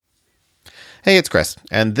Hey, it's Chris.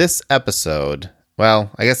 And this episode,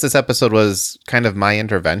 well, I guess this episode was kind of my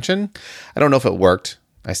intervention. I don't know if it worked.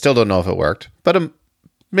 I still don't know if it worked, but it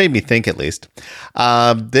made me think at least.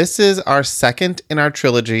 This is our second in our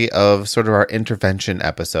trilogy of sort of our intervention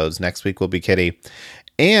episodes. Next week will be Kitty.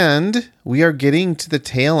 And we are getting to the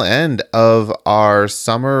tail end of our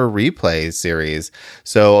summer replay series.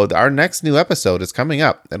 So our next new episode is coming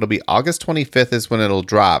up. It'll be August 25th is when it'll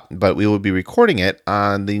drop, but we will be recording it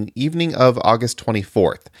on the evening of August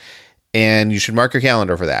 24th. And you should mark your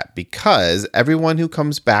calendar for that because everyone who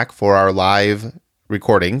comes back for our live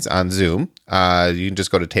recordings on Zoom, you can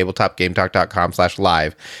just go to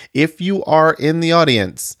tabletopgametalk.com/live. If you are in the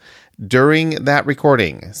audience during that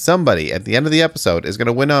recording, somebody at the end of the episode is going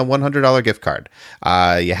to win a $100 gift card.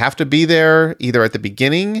 You have to be there either at the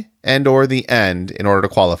beginning and or the end in order to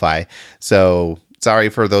qualify. So sorry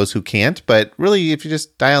for those who can't, but really if you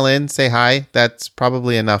just dial in, say hi, that's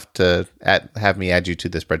probably enough to have me add you to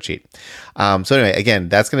the spreadsheet. So anyway, again,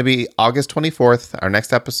 that's going to be August 24th, our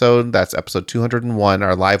next episode. That's episode 201.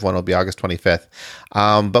 Our live one will be August 25th.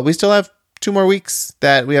 But we still have 2 more weeks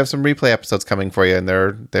that we have some replay episodes coming for you, and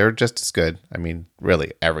they're just as good. I mean,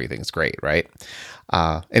 really, everything's great, right?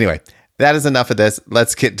 Anyway, that is enough of this.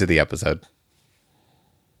 Let's get to the episode.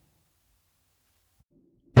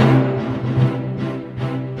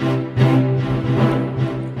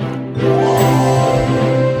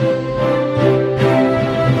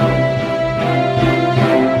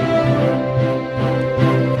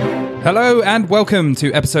 Hello and welcome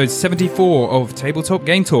to episode 74 of Tabletop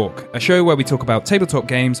Game Talk, a show where we talk about tabletop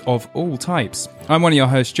games of all types. I'm one of your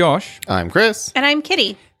hosts, Josh. I'm Chris. And I'm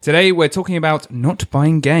Kitty. Today we're talking about not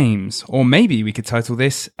buying games, or maybe we could title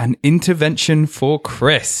this An Intervention for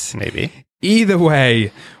Chris. Maybe. Either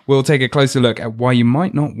way, we'll take a closer look at why you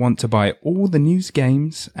might not want to buy all the news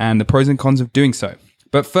games and the pros and cons of doing so.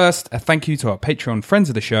 But first, a thank you to our Patreon friends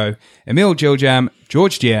of the show, Emil Giljam,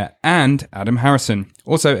 George Gier, and Adam Harrison.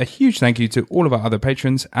 Also, a huge thank you to all of our other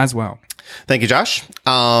patrons as well. Thank you, Josh.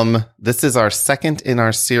 This is our second in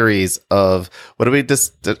our series of, what do we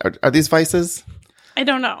just, are these vices? I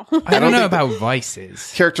don't know. I don't know about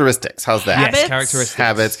vices. Characteristics. How's that? Habits? Yes, characteristics.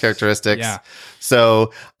 Habits, characteristics. Yeah.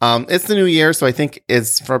 So it's the new year. So I think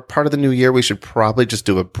it's for part of the new year, we should probably just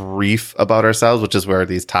do a brief about ourselves, which is where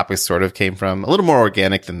these topics sort of came from. A little more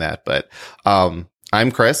organic than that. But I'm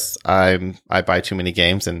Chris. I buy too many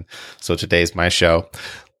games. And so today's my show.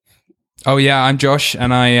 Oh yeah, I'm Josh,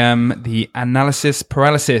 and I am the analysis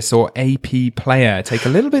paralysis, or AP player. I take a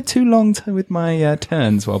little bit too long with my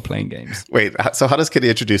turns while playing games. Wait, so how does Kitty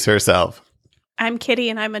introduce herself? I'm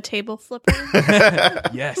Kitty, and I'm a table flipper.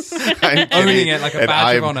 Yes. I'm Owning Kitty, it like a and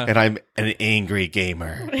badge of honor. And I'm an angry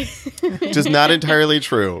gamer. Which is not entirely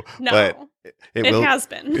true. No, but it has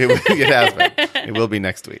been. It has been. It will be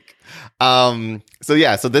next week. So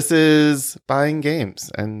this is buying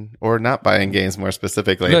games or not buying games more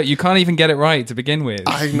specifically. Look, you can't even get it right to begin with.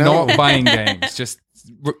 I know. Not buying games. Just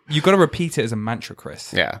you got to repeat it as a mantra,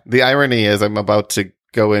 Chris. Yeah. The irony is I'm about to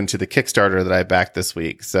go into the Kickstarter that I backed this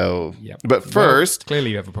week. So, Yep. But first, well,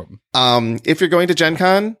 clearly you have a problem. if you're going to Gen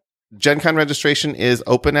Con registration is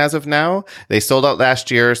open as of now. They sold out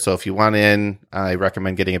last year. So if you want in, I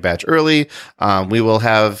recommend getting a badge early. We will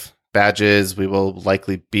have badges. We will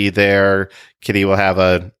likely be there. Kitty will have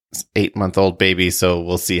a 8-month-old baby, so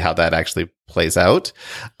we'll see how that actually plays out.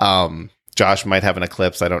 Josh might have an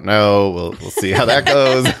eclipse. I don't know. We'll see how that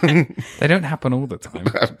goes. They don't happen all the time.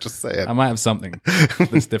 I'm just saying. I might have something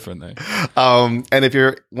that's different though. And if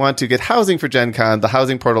you want to get housing for Gen Con, the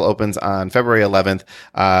housing portal opens on February 11th.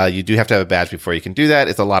 You do have to have a badge before you can do that.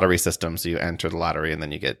 It's a lottery system, so you enter the lottery and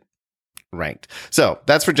then you get ranked. So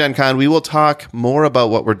that's for Gen Con. We will talk more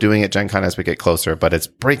about what we're doing at Gen Con as we get closer, but it's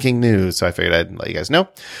breaking news, so I figured I'd let you guys know.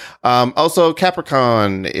 Also,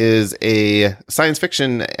 Capricorn is a science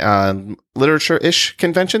fiction literature-ish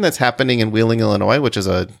convention that's happening in Wheeling, Illinois, which is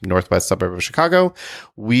a northwest suburb of Chicago.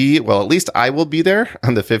 At least I will be there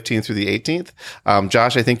on the 15th through the 18th.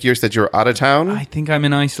 Josh, I think you said you're out of town. I think I'm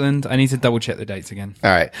in Iceland. I need to double check the dates again. All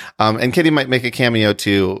right. And Kitty might make a cameo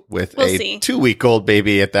too with We'll a see. 2-week-old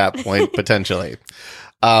baby at that point, potentially.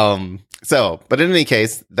 But in any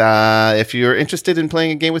case, if you're interested in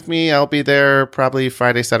playing a game with me, I'll be there probably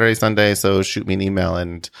Friday, Saturday, Sunday. So shoot me an email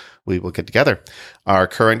and we will get together. Our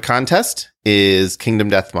current contest is Kingdom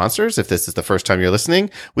Death Monsters. If this is the first time you're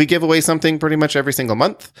listening, we give away something pretty much every single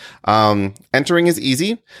month. Entering is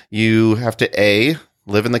easy. You have to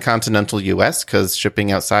live in the continental US because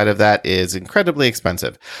shipping outside of that is incredibly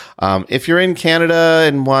expensive. If you're in Canada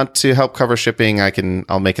and want to help cover shipping,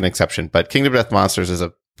 I'll make an exception. But Kingdom Death Monsters is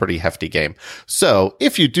a pretty hefty game. So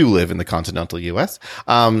if you do live in the continental US,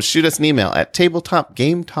 shoot us an email at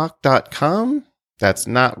tabletopgametalk.com. That's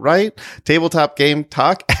not right.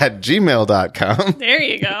 tabletopgametalk@gmail.com There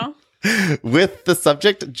you go. with the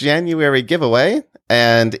subject January giveaway.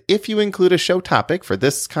 And if you include a show topic for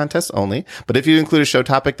this contest only, but if you include a show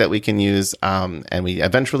topic that we can use, and we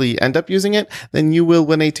eventually end up using it, then you will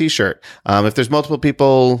win a t-shirt. If there's multiple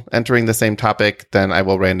people entering the same topic, then I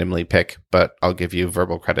will randomly pick, but I'll give you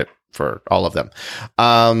verbal credit for all of them.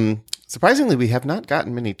 Surprisingly, we have not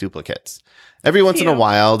gotten many duplicates. Every once in a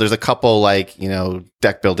while, there's a couple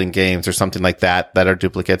deck building games or something like that are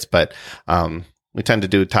duplicates, but, we tend to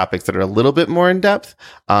do topics that are a little bit more in depth.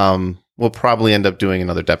 We'll probably end up doing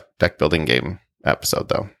another deck building game episode,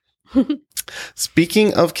 though.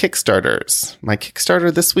 Speaking of Kickstarters, my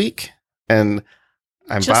Kickstarter this week, and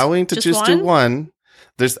I'm vowing to just do one.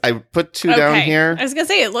 I put two down here. I was going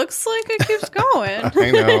to say, it looks like it keeps going.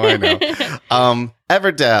 I know.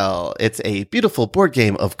 Everdell. It's a beautiful board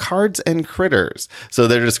game of cards and critters. So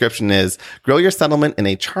their description is, grow your settlement in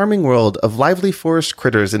a charming world of lively forest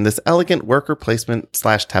critters in this elegant worker placement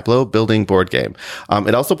 / tableau building board game.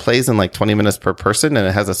 It also plays in 20 minutes per person, and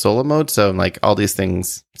it has a solo mode. So all these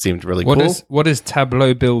things seemed really cool. What does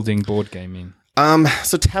tableau building board game mean?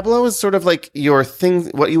 So Tableau is sort of like your thing,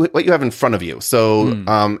 what you have in front of you.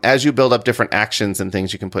 So, as you build up different actions and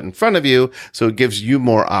things you can put in front of you, so it gives you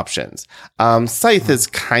more options. Scythe is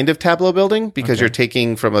kind of Tableau building because you're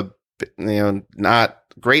taking from not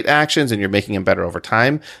great actions and you're making them better over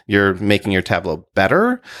time. You're making your Tableau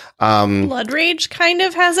better. Blood Rage kind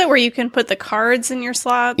of has it where you can put the cards in your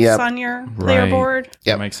slots on your player board.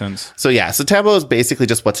 Yeah, that makes sense. So Tableau is basically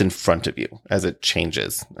just what's in front of you as it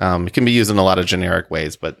changes. It can be used in a lot of generic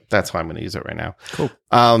ways, but that's why I'm going to use it right now. Cool.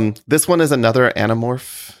 This one is another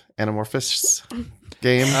Animorphous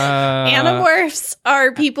game. Animorphs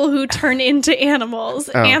are people who turn into animals.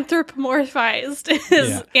 Anthropomorphized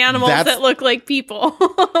is animals that look like people.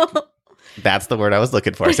 That's the word I was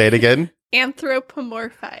looking for. Say it again.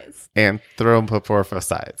 Anthropomorphized.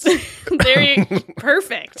 Anthropomorphized. There you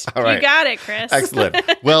perfect. All right. You got it, Chris. Excellent.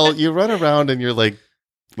 Well, you run around and you're like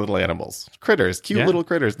little animals, cute little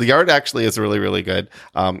critters. The art actually is really, really good.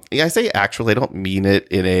 I say actually, I don't mean it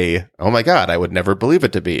in a, oh my God, I would never believe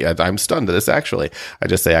it to be. I'm stunned at this actually. I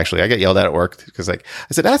just say actually. I get yelled at work because I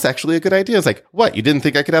said, that's actually a good idea. It's like, what? You didn't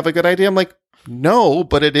think I could have a good idea? I'm like, no,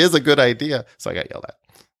 but it is a good idea. So I got yelled at.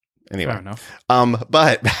 Anyway, fair enough.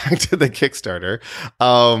 But back to the Kickstarter.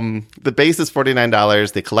 The base is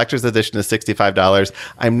 $49. The collector's edition is $65.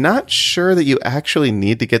 I'm not sure that you actually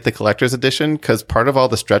need to get the collector's edition because part of all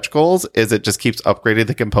the stretch goals is it just keeps upgrading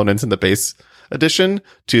the components in the base edition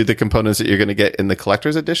to the components that you're going to get in the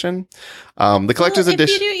collector's edition. The collector's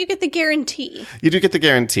edition. If you do it, you get the guarantee. You do get the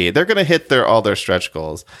guarantee. They're going to hit all their stretch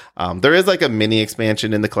goals. There is a mini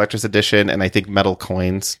expansion in the collector's edition, and I think metal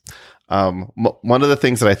coins. One of the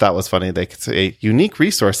things that I thought was funny, they could say unique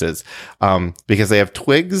resources, because they have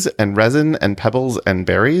twigs and resin and pebbles and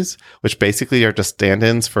berries, which basically are just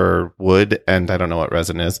stand-ins for wood and I don't know what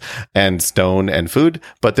resin is, and stone and food,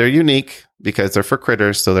 but they're unique because they're for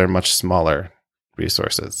critters, so they're much smaller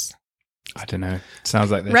resources. I don't know.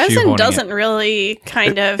 Sounds like they're resin doesn't really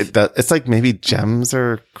kind of. It's like maybe gems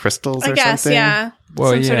or crystals or something. Yeah.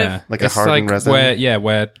 Well, some yeah, sort of, like a hardened resin.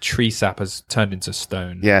 Where tree sap has turned into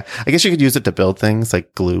stone. Yeah, I guess you could use it to build things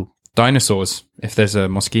like glue. Dinosaurs. If there's a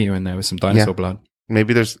mosquito in there with some dinosaur blood.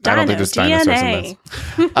 Maybe there's. I don't think there's dinosaurs in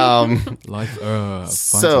this. Life finds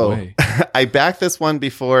so a way. I backed this one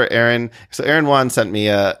before Aaron. So Aaron Wan sent me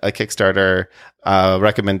a Kickstarter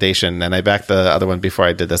recommendation, and I backed the other one before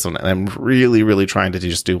I did this one. And I'm really, really trying to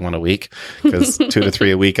just do one a week because 2 to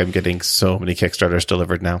 3 a week. I'm getting so many Kickstarters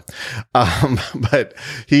delivered now. But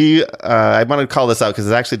I want to call this out because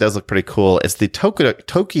it actually does look pretty cool. It's the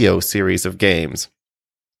Tokyo series of games.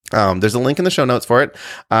 There's a link in the show notes for it.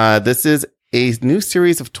 This is a new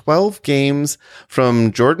series of 12 games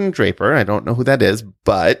from Jordan Draper. I don't know who that is,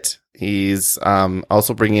 but he's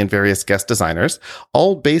also bringing in various guest designers,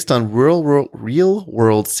 all based on real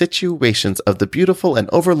world situations of the beautiful and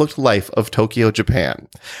overlooked life of Tokyo, Japan.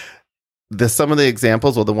 Some of the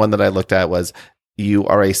examples, well, the one that I looked at was you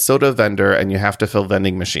are a soda vendor and you have to fill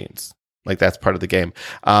vending machines. Like that's part of the game.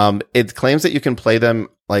 It claims that you can play them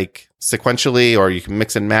like sequentially, or you can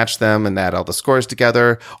mix and match them and add all the scores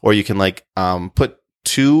together, or you can put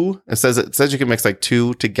two. It says you can mix like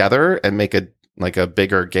two together and make a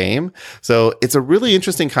bigger game. So it's a really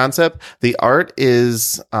interesting concept. The art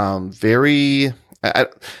is very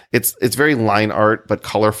It's very line art, but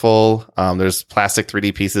colorful. There's plastic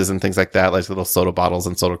 3D pieces and things like that, like little soda bottles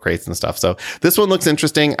and soda crates and stuff. So this one looks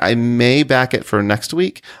interesting. I may back it for next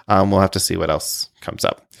week. We'll have to see what else comes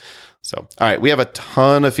up. So, all right, we have a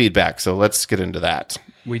ton of feedback, so let's get into that.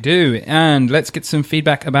 We do, and let's get some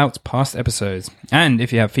feedback about past episodes. And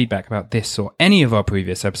if you have feedback about this or any of our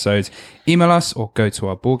previous episodes, email us or go to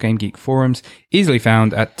our Board Game Geek forums, easily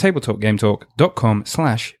found at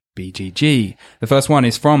tabletopgametalk.com/BGG. The first one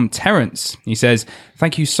is from Terence. He says,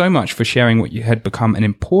 "Thank you so much for sharing what you had become an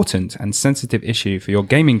important and sensitive issue for your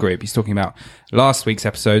gaming group." He's talking about last week's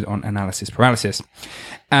episode on analysis paralysis.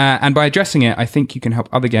 And by addressing it, I think you can help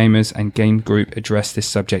other gamers and game group address this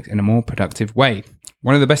subject in a more productive way.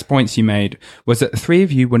 One of the best points you made was that the three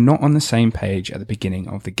of you were not on the same page at the beginning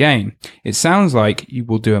of the game. It sounds like you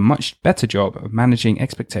will do a much better job of managing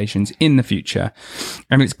expectations in the future.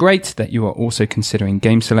 And it's great that you are also considering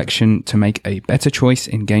game selection to make a better choice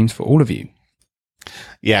in games for all of you.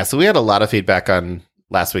 Yeah, so we had a lot of feedback on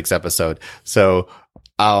last week's episode. So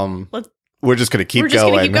we're just going to keep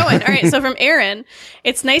going. All right. So from Aaron,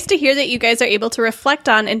 it's nice to hear that you guys are able to reflect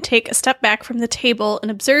on and take a step back from the table and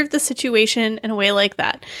observe the situation in a way like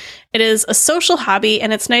that. It is a social hobby,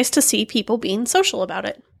 and it's nice to see people being social about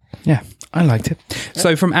it. Yeah, I liked it. Yeah.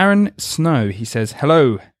 So from Aaron Snow, he says,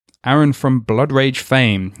 "Hello, Aaron from Blood Rage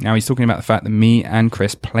fame." Now he's talking about the fact that me and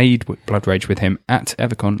Chris played Blood Rage with him at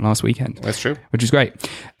Evercon last weekend. That's true. Which is great.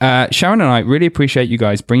 Sharon and I really appreciate you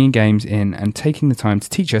guys bringing games in and taking the time to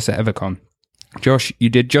teach us at Evercon. Josh, you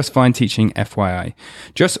did just fine teaching, FYI.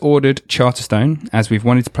 Just ordered Charterstone, as we've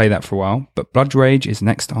wanted to play that for a while, but Blood Rage is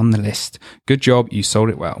next on the list. Good job, you sold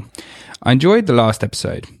it well. I enjoyed the last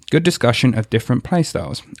episode. Good discussion of different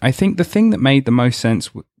playstyles. I think the thing that made the most sense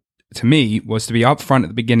to me was to be upfront at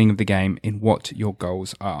the beginning of the game in what your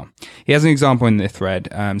goals are. He has an example in the thread,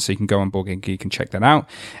 so you can go on Board Game Geek and check that out,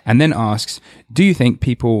 and then asks, do you think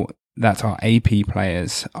people that are AP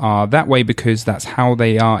players are that way because that's how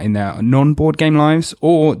they are in their non-board game lives,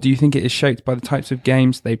 or do you think it is shaped by the types of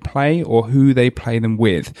games they play or who they play them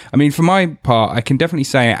with? I mean, for my part, I can definitely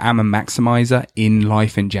say I am a maximizer in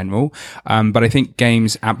life in general, but I think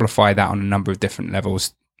games amplify that on a number of different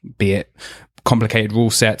levels, be it complicated rule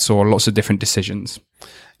sets or lots of different decisions.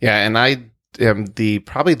 Yeah, and I am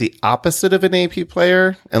probably the opposite of an AP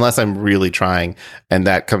player, unless I'm really trying, and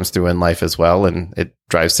that comes through in life as well, and it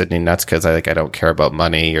drives Sydney nuts because I don't care about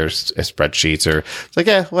money or spreadsheets, or it's like,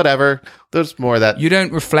 yeah, whatever. There's more of that. You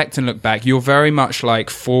don't reflect and look back. You're very much like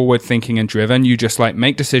forward thinking and driven. You just like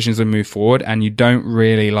make decisions and move forward, and you don't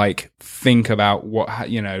really like think about what,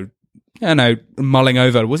 mulling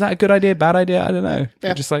over. Was that a good idea? Bad idea? I don't know. Yeah.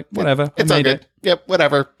 You're just like, whatever. It's all good. Yep,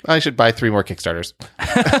 whatever. I should buy 3 more Kickstarters.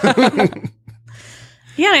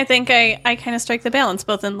 Yeah, I think I kind of strike the balance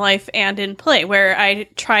both in life and in play, where I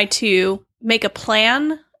try to make a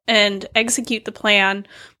plan and execute the plan,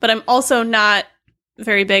 but I'm also not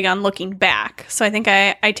very big on looking back. So I think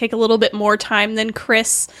I take a little bit more time than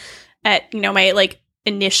Chris at, my like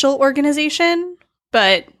initial organization,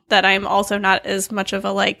 but that I'm also not as much of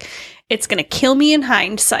a it's going to kill me in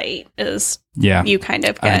hindsight as you kind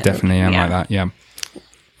of get. I definitely am like that, yeah.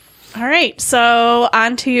 All right, so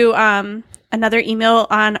on to another email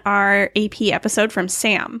on our AP episode from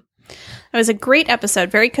Sam. It was a great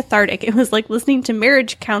episode, very cathartic. It was like listening to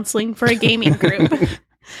marriage counseling for a gaming group.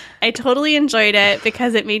 I totally enjoyed it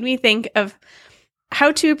because it made me think of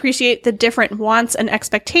how to appreciate the different wants and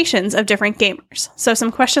expectations of different gamers. So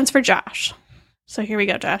some questions for Josh. So here we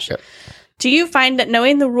go, Josh. Yep. Do you find that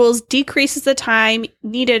knowing the rules decreases the time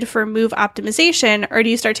needed for move optimization, or do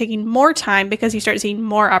you start taking more time because you start seeing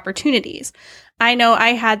more opportunities? I know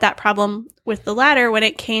I had that problem with the latter when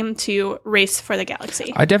it came to Race for the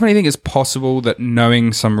Galaxy. I definitely think it's possible that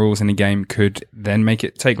knowing some rules in a game could then make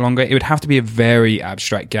it take longer. It would have to be a very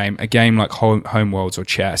abstract game, a game like Homeworlds or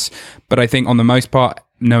chess. But I think on the most part,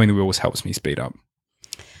 knowing the rules helps me speed up.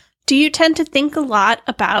 Do you tend to think a lot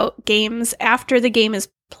about games after the game is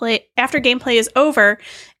after gameplay is over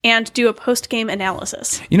and do a post-game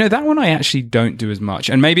analysis? That one I actually don't do as much.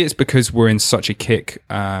 And maybe it's because we're in such a kick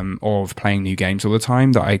of playing new games all the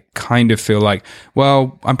time that I kind of feel like,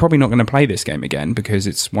 well, I'm probably not going to play this game again because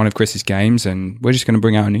it's one of Chris's games and we're just going to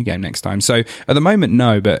bring out a new game next time. So at the moment,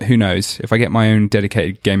 no, but who knows? If I get my own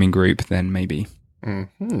dedicated gaming group, then maybe.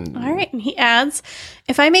 Mm-hmm. All right. And he adds,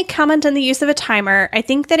 if I may comment on the use of a timer, I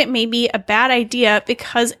think that it may be a bad idea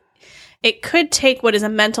because it could take what is a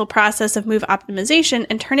mental process of move optimization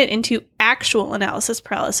and turn it into actual analysis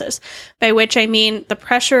paralysis, by which I mean the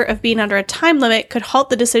pressure of being under a time limit could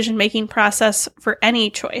halt the decision-making process for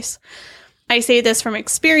any choice. I say this from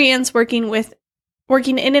experience working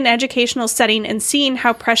working in an educational setting and seeing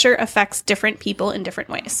how pressure affects different people in different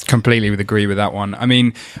ways. Completely would agree with that one. I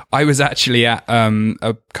mean, I was actually at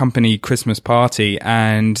a company Christmas party,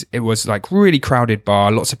 and it was like really crowded bar,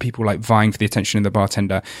 lots of people like vying for the attention of the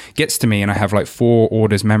bartender. Gets to me and I have like 4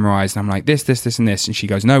 orders memorized, and I'm like, this, and this. And she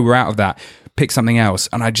goes, no, we're out of that. Pick something else.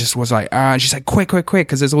 And I just was like, and she said, quick,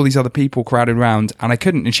 because there's all these other people crowded around. And I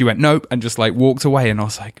couldn't. And she went, nope, and just like walked away. And I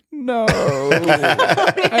was like, no,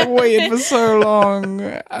 I waited for so long.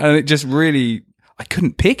 And it just really, I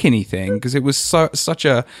couldn't pick anything because it was such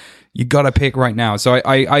a, you got to pick right now. So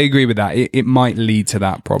I agree with that. It might lead to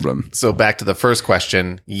that problem. So back to the first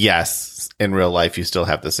question. Yes, in real life, you still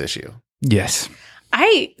have this issue. Yes.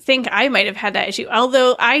 I think I might have had that issue,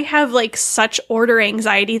 although I have like such order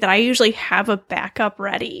anxiety that I usually have a backup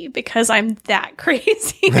ready because I'm that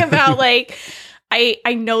crazy about like,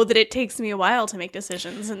 I know that it takes me a while to make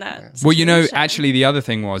decisions in that situation. Well, you know, actually the other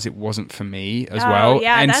thing was it wasn't for me as well.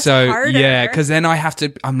 Yeah, and that's so, harder. yeah, because then I have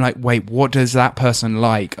to, I'm like, wait, what does that person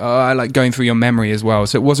like? I like going through your memory as well.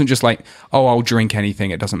 So it wasn't just like, oh, I'll drink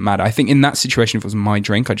anything. It doesn't matter. I think in that situation, if it was my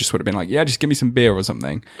drink, I just would have been like, yeah, just give me some beer or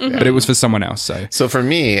something. Mm-hmm. But it was for someone else. So for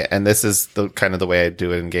me, and this is the kind of the way I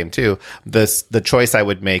do it in game too, the choice I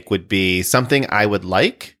would make would be something I would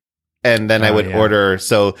like, and then I would order.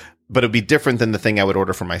 But it'd be different than the thing I would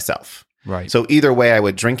order for myself. Right. So either way, I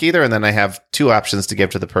would drink either, and then I have 2 options to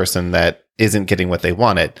give to the person that isn't getting what they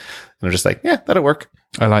wanted. And I'm just like, yeah, that'll work.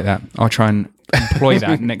 I like that. I'll try and employ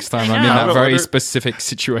that next time I'm in that very specific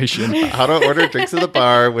situation. How to order drinks at the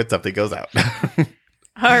bar when something goes out.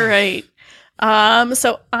 All right.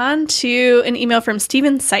 So on to an email from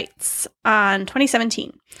Steven Seitz on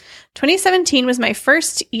 2017. 2017 was my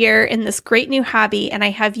first year in this great new hobby, and I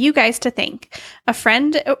have you guys to thank. A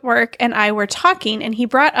friend at work and I were talking, and he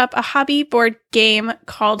brought up a hobby board game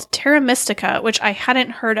called Terra Mystica, which I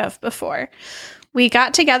hadn't heard of before. We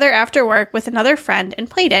got together after work with another friend and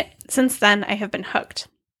played it. Since then, I have been hooked.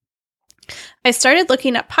 I started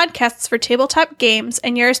looking up podcasts for tabletop games,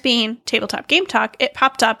 and yours being Tabletop Game Talk, it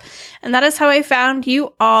popped up, and that is how I found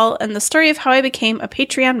you all and the story of how I became a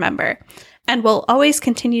Patreon member. And will always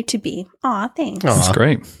continue to be. Aw, thanks. That's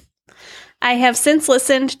great. I have since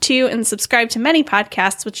listened to and subscribed to many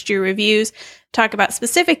podcasts which do reviews, talk about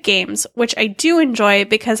specific games, which I do enjoy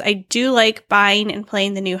because I do like buying and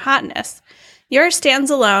playing the new hotness. Yours stands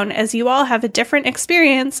alone as you all have a different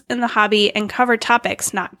experience in the hobby and cover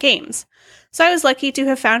topics, not games. So I was lucky to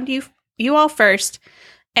have found you all first,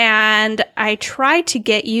 and I try to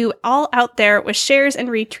get you all out there with shares and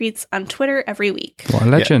retweets on Twitter every week. What a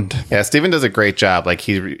legend. Yeah, Steven does a great job. Like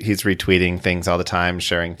he's retweeting things all the time,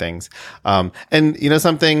 sharing things. And you know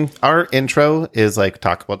something? Our intro is like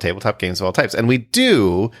talk about tabletop games of all types. And we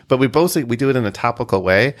do, but we do it in a topical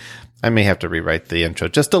way. I may have to rewrite the intro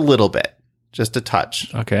just a little bit. Just a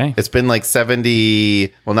touch. Okay. It's been like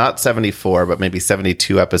 70, well, not 74, but maybe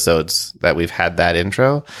 72 episodes that we've had that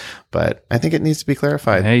intro. But I think it needs to be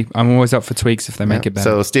clarified. Hey, I'm always up for tweaks if they make it better.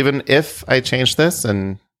 So, Stephen, if I change this,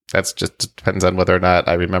 and that's just depends on whether or not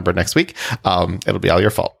I remember next week, it'll be all your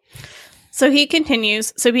fault. So he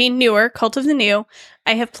continues, so being newer, Cult of the New,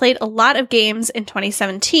 I have played a lot of games in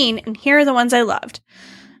 2017, and here are the ones I loved.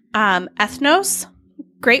 Ethnos,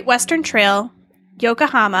 Great Western Trail,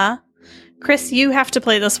 Yokohama. Chris, you have to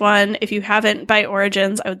play this one. If you haven't, by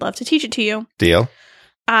Origins, I would love to teach it to you. Deal.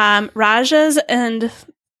 Rajas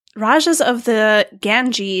of the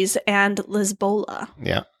Ganges and Lisboa.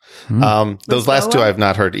 Yeah. Those last 2 I've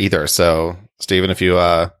not heard either. So, Stephen, if you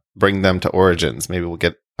bring them to Origins, maybe we'll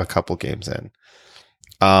get a couple games in.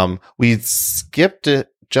 We skipped it.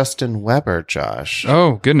 Justin Weber, Josh.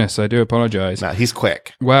 Oh, goodness. I do apologize. Nah, he's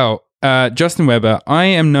quick. Well, Justin Weber, I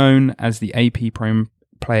am known as the AP Prime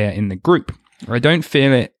player in the group. I don't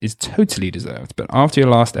feel it is totally deserved, but after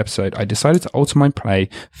your last episode, I decided to alter my play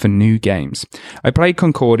for new games. I played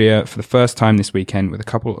Concordia for the first time this weekend with a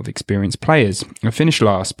couple of experienced players. I finished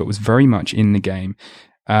last, but was very much in the game.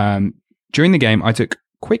 During the game, I took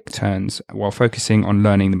quick turns while focusing on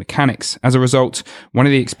learning the mechanics. As a result, one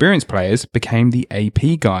of the experienced players became the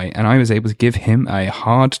AP guy, and I was able to give him a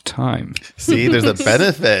hard time. See, there's a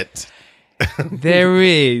benefit. There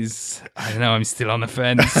is. I don't know. I'm still on the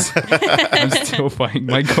fence. I'm still fighting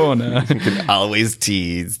my corner. You can always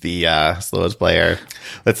tease the slowest player.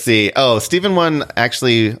 Let's see. Oh, Steven won.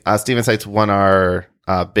 Actually, Steven Seitz won our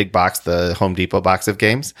big box, the Home Depot box of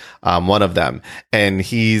games. One of them, and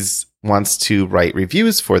he's wants to write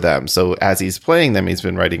reviews for them. So as he's playing them, he's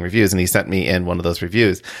been writing reviews, and he sent me in one of those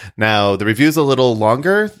reviews. Now, the review's a little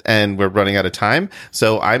longer and we're running out of time.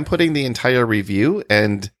 So I'm putting the entire review,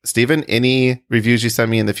 and Stephen, any reviews you send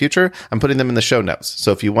me in the future, I'm putting them in the show notes.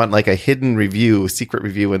 So if you want like a hidden review, secret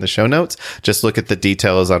review in the show notes, just look at the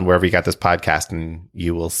details on wherever you got this podcast and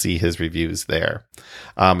you will see his reviews there.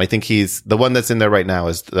 I think the one that's in there right now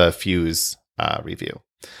is the Fuse review.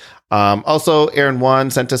 Also, Aaron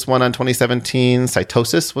Wan sent us one on 2017.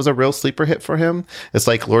 Cytosis was a real sleeper hit for him. It's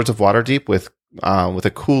like Lords of Waterdeep with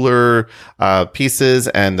a cooler pieces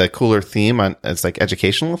and a cooler theme. It's like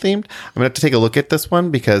educational themed. I'm gonna have to take a look at this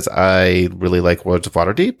one because I really like Lords of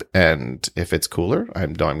Waterdeep, and if it's cooler, I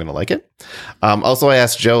know I'm gonna like it. Also, I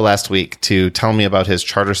asked Joe last week to tell me about his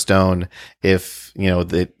Charterstone. If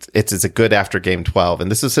it's a good after game 12,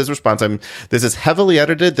 and this is his response. This is heavily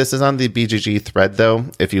edited. This is on the BGG thread though.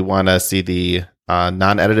 If you want to see the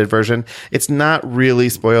non-edited version, it's not really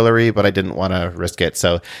spoilery, but I didn't want to risk it.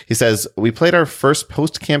 So he says, we played our first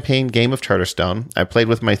post-campaign game of Charterstone. I played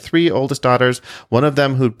with my 3 oldest daughters, one of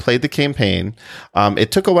them who'd played the campaign.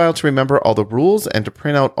 It took a while to remember all the rules and to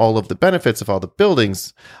print out all of the benefits of all the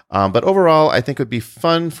buildings. But overall, I think it would be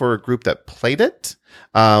fun for a group that played it.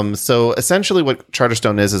 So essentially what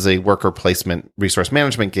Charterstone is a worker placement resource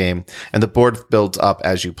management game, and the board builds up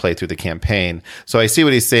as you play through the campaign. So I see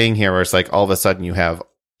what he's saying here, where it's like all of a sudden you have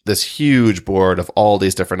this huge board of all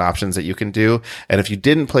these different options that you can do. And if you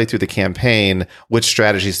didn't play through the campaign, which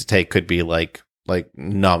strategies to take could be like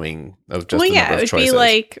numbing of just the number of choices. It would be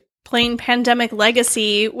like playing Pandemic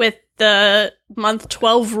Legacy with the month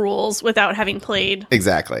 12 rules without having played.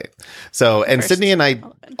 Exactly. So, and Sydney and I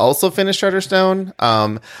also finished Charterstone.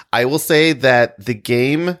 I will say that the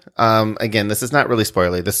game, again, this is not really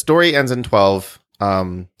spoilery. The story ends in 12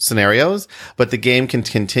 scenarios, but the game can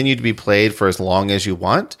continue to be played for as long as you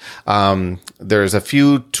want. There's a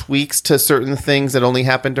few tweaks to certain things that only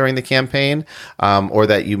happen during the campaign, or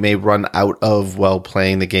that you may run out of while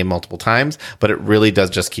playing the game multiple times, but it really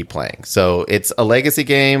does just keep playing. So it's a legacy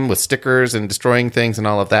game with stickers and destroying things and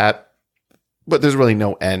all of that, but there's really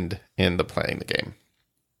no end in the playing the game.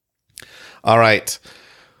 All right.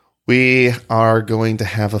 We are going to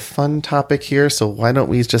have a fun topic here, so why don't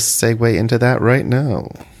we just segue into that right now?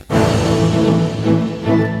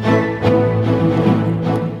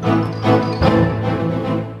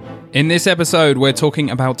 In this episode, we're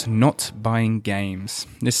talking about not buying games.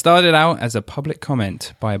 This started out as a public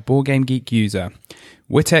comment by a Board Game Geek user,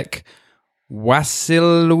 Witek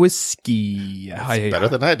Wasilewski. Better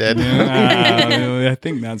than I did. I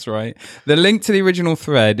think that's right. The link to the original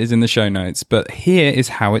thread is in the show notes, but here is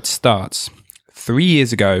how it starts. 3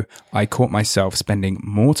 years ago, I caught myself spending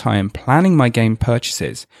more time planning my game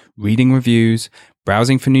purchases, reading reviews,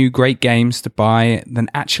 browsing for new great games to buy than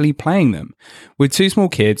actually playing them. With 2 small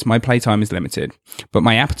kids, my playtime is limited, but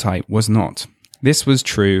my appetite was not. This was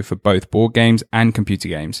true for both board games and computer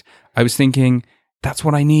games. I was thinking, that's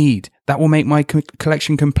what I need. That will make my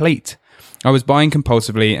collection complete. I was buying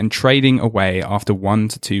compulsively and trading away after 1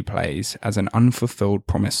 to 2 plays as an unfulfilled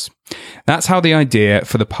promise. That's how the idea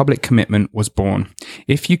for the public commitment was born.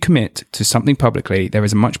 If you commit to something publicly, there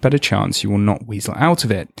is a much better chance you will not weasel out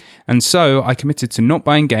of it. And so I committed to not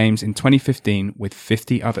buying games in 2015 with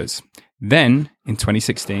 50 others. Then, in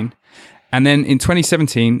 2016... and then in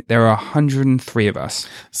 2017, there are 103 of us.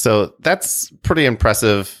 So that's pretty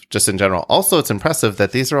impressive just in general. Also, it's impressive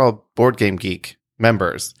that these are all Board Game Geek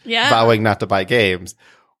members vowing not to buy games.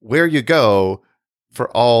 Where you go for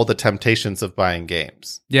all the temptations of buying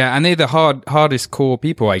games. Yeah, and they're the hardest core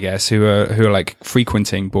people, I guess, who are like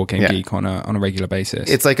frequenting Board Game Geek on a regular basis.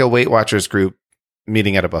 It's like a Weight Watchers group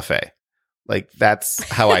meeting at a buffet. Like, that's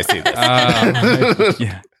how I see this.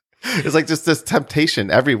 Yeah. It's like just this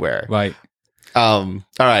temptation everywhere. Right. All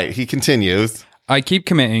right. He continues. I keep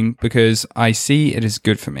committing because I see it is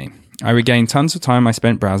good for me. I regain tons of time I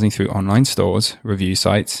spent browsing through online stores, review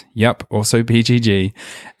sites, also BGG,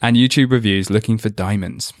 and YouTube reviews looking for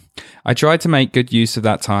diamonds. I tried to make good use of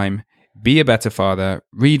that time, be a better father,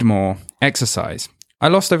 read more, exercise. I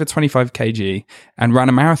lost over 25 kg and ran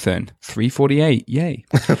a marathon, 3:48, yay.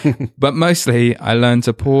 But mostly, I learned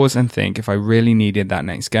to pause and think if I really needed that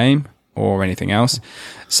next game or anything else,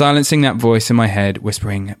 silencing that voice in my head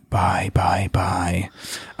whispering, bye, bye, bye.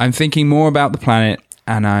 I'm thinking more about the planet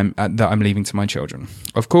and that I'm leaving to my children.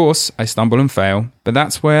 Of course, I stumble and fail, but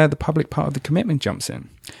that's where the public part of the commitment jumps in.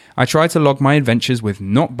 I try to log my adventures with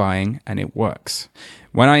not buying, and it works.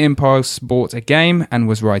 When I impulse bought a game and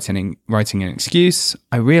was writing an excuse,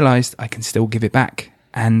 I realized I can still give it back,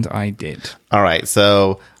 and I did. All right,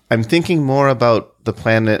 so I'm thinking more about the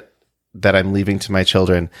planet that I'm leaving to my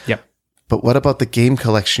children. Yep. but what about the game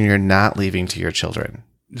collection you're not leaving to your children?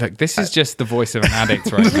 Look, this is just the voice of an addict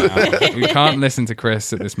right now. You can't listen to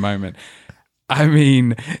Chris at this moment. I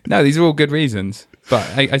mean, no, these are all good reasons, but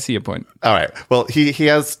I see your point. All right. Well, he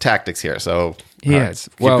has tactics here, so He has.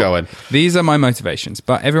 keep going. These are my motivations,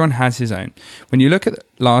 but everyone has his own. When you look at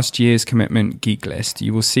last year's commitment geek list,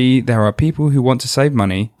 you will see there are people who want to save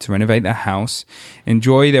money to renovate their house,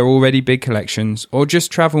 enjoy their already big collections, or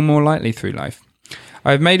just travel more lightly through life.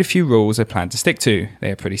 I've made a few rules I plan to stick to. They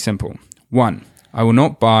are pretty simple. 1. I will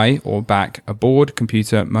not buy or back a board,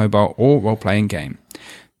 computer, mobile, or role-playing game.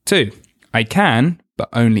 2. I can, but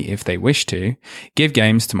only if they wish to, give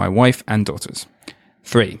games to my wife and daughters.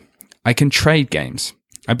 3. I can trade games.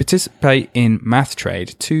 I participate in Math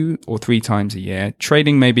Trade 2 or 3 times a year,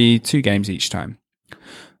 trading maybe 2 games each time.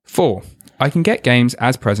 4. I can get games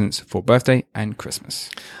as presents for birthday and Christmas.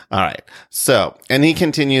 All right. So, and he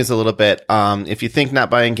continues a little bit. If you think not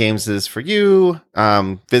buying games is for you,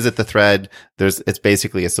 visit the thread. It's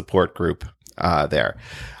basically a support group there.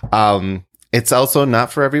 It's also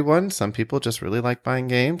not for everyone. Some people just really like buying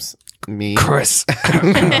games. Me. Chris.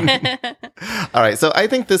 All right. So I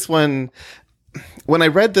think this one, when I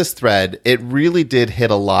read this thread, it really did hit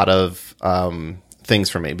a lot of things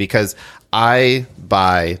for me because I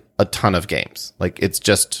buy a ton of games. Like it's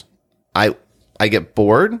just, I get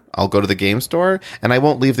bored. I'll go to the game store and I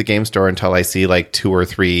won't leave the game store until I see like 2 or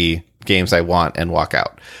 3 games I want and walk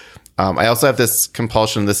out. I also have this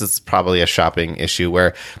compulsion. This is probably a shopping issue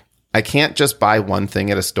where I can't just buy one thing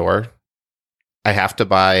at a store. I have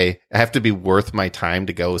to be worth my time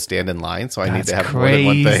to go stand in line. So I need to have more than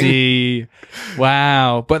one thing.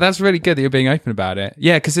 Wow. But that's really good that you're being open about it.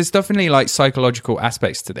 Yeah. Cause there's definitely like psychological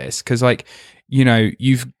aspects to this. Cause like, you know,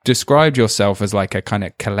 you've described yourself as like a kind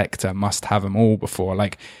of collector, must have them all before.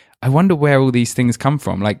 Like, I wonder where all these things come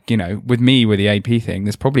from. Like, you know, with me, with the AP thing,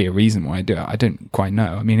 there's probably a reason why I do it. I don't quite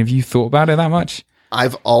know. I mean, have you thought about it that much?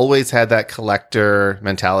 I've always had that collector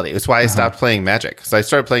mentality. It's why I stopped playing Magic. So I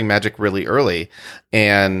started playing Magic really early,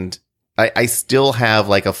 and I still have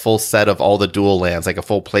like a full set of all the dual lands, like a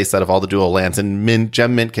full play set of all the dual lands in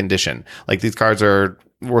gem mint condition. Like these cards are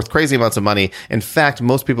worth crazy amounts of money. In fact,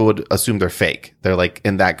 most people would assume they're fake. They're like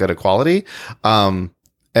in that good a quality. And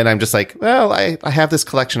I'm just like, well, I have this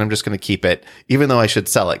collection. I'm just going to keep it, even though I should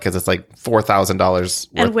sell it because it's like $4,000.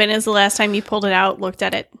 And when is the last time you pulled it out, looked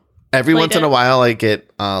at it? Every once in a while, I get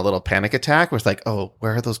a little panic attack where it's like, oh,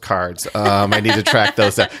 where are those cards? I need to track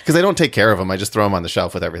those down because I don't take care of them. I just throw them on the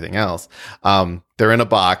shelf with everything else. They're in a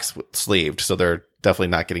box sleeved, so they're definitely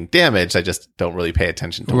not getting damaged. I just don't really pay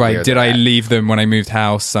attention to right. Did I leave them when I moved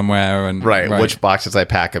house somewhere? And right. Which boxes I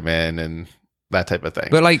pack them in and that type of thing.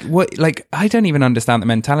 But like what? Like I don't even understand the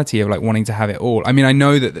mentality of like wanting to have it all. I mean, I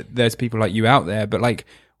know that there's people like you out there, but like,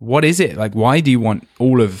 what is it? Like, why do you want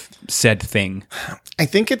all of said thing? I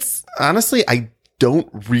think it's honestly, I don't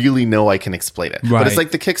really know I can explain it. Right. But it's like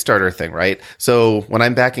the Kickstarter thing, right? So when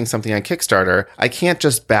I'm backing something on Kickstarter, I can't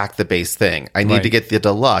just back the base thing. I need to get the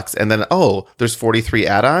deluxe. And then, there's 43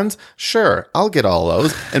 add-ons? Sure, I'll get all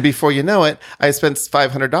those. And before you know it, I spent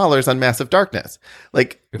 $500 on Massive Darkness.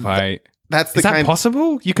 Like, that's the Is that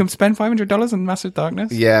possible? You can spend $500 on Massive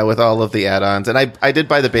Darkness? Yeah, with all of the add-ons. And I did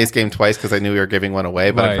buy the base game twice because I knew we were giving one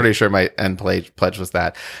away, but I'm pretty sure my end pledge was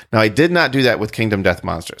that. Now, I did not do that with Kingdom Death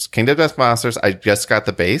Monsters. Kingdom Death Monsters, I just got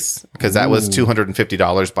the base because that was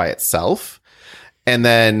 $250 by itself. And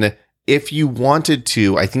then if you wanted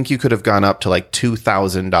to, I think you could have gone up to like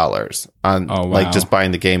 $2,000 on like just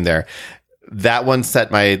buying the game there. That one set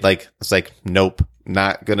my it's like, nope.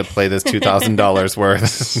 Not going to play this $2,000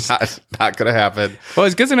 worth. Not going to happen. Well,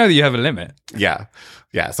 it's good to know that you have a limit. Yeah.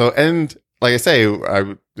 Yeah. So, and like I say,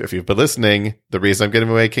 if you've been listening, the reason I'm giving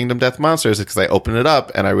away Kingdom Death Monsters is because I opened it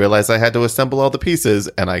up and I realized I had to assemble all the pieces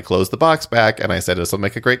and I closed the box back and I said, this will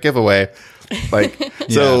make a great giveaway. Like,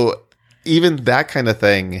 so even that kind of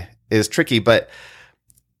thing is tricky, but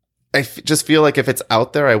I just feel like if it's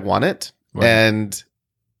out there, I want it. Right.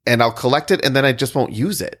 And I'll collect it and then I just won't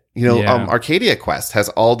use it. You know, Arcadia Quest has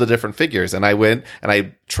all the different figures and I went and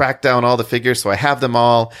I tracked down all the figures. So I have them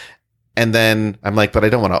all. And then I'm like, but I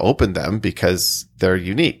don't want to open them because they're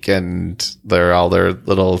unique and they're all their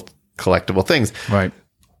little collectible things. Right.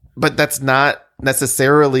 But that's not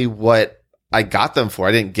necessarily what I got them for.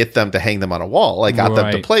 I didn't get them to hang them on a wall. I got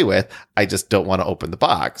them to play with. I just don't want to open the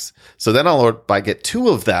box. So then I'll get 2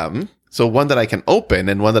 of them. So one that I can open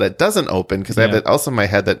and one that it doesn't open because I have it also in my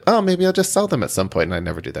head that, maybe I'll just sell them at some point. And I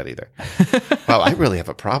never do that either. Wow, I really have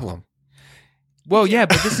a problem. Well, yeah,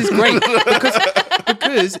 but this is great because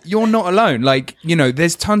because you're not alone. Like, you know,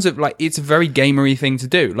 there's tons of, like, it's a very gamery thing to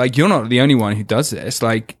do. Like, you're not the only one who does this.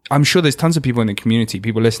 Like, I'm sure there's tons of people in the community,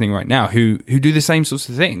 people listening right now who do the same sorts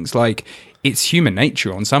of things. Like, it's human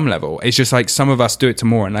nature on some level. It's just like some of us do it to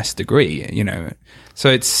more and less degree, you know. So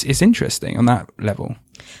it's interesting on that level.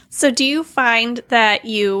 So do you find that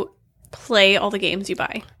you play all the games you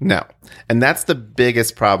buy? No. And that's the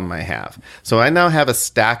biggest problem I have. So I now have a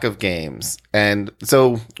stack of games. And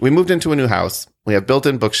so we moved into a new house. We have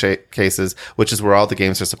built-in bookcases, which is where all the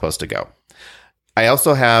games are supposed to go. I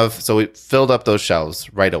also have, so we filled up those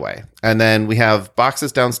shelves right away. And then we have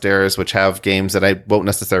boxes downstairs, which have games that I won't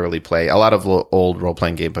necessarily play. A lot of old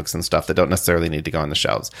role-playing game books and stuff that don't necessarily need to go on the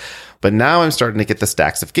shelves. But now I'm starting to get the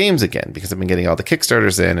stacks of games again because I've been getting all the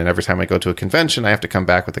Kickstarters in. And every time I go to a convention, I have to come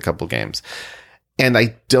back with a couple games. And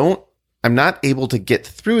I'm not able to get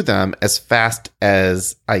through them as fast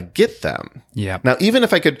as I get them. Yeah. Now, even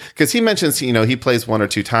if I could, because he mentions, you know, he plays 1 or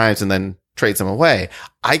 2 times and then trades them away.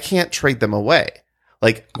 I can't trade them away.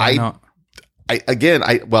 Like Why not?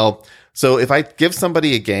 So if I give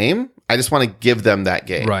somebody a game, I just want to give them that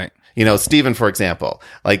game. Right. You know, Steven, for example,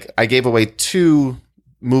 like I gave away 2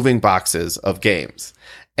 moving boxes of games.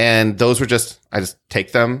 And those were I just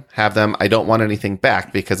take them, have them. I don't want anything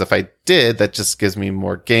back because if I did, that just gives me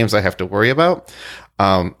more games I have to worry about.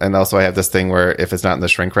 And also I have this thing where if it's not in the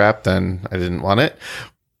shrink wrap, then I didn't want it.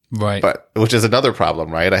 Right. But which is another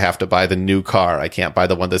problem, right? I have to buy the new car. I can't buy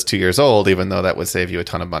the one that's 2 years old, even though that would save you a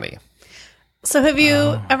ton of money. So have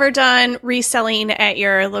you ever done reselling at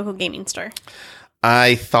your local gaming store?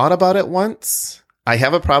 I thought about it once. I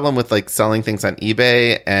have a problem with like selling things on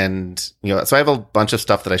eBay and, you know, so I have a bunch of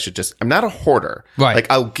stuff that I'm not a hoarder. Right.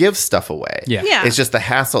 Like I'll give stuff away. Yeah. It's just the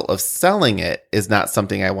hassle of selling it is not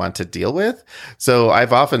something I want to deal with. So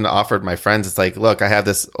I've often offered my friends, it's like, look, I have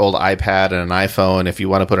this old iPad and an iPhone. If you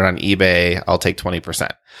want to put it on eBay, I'll take 20%.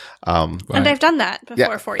 And I've done that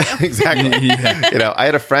before for you. Exactly. Yeah. You know, I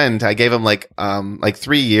had a friend, I gave him like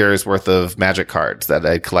 3 years worth of Magic cards that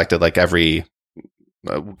I collected like every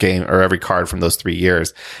game or every card from those 3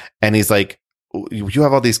 years. And he's like, you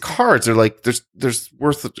have all these cards. They're like, there's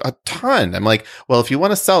worth a ton. I'm like, well, if you want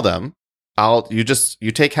to sell them, you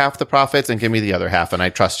take half the profits and give me the other half. And I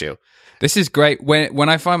trust you. This is great. When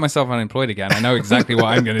I find myself unemployed again, I know exactly what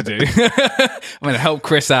I'm going to do. I'm going to help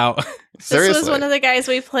Chris out. Seriously. This was one of the guys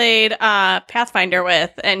we played Pathfinder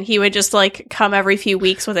with, and he would just like come every few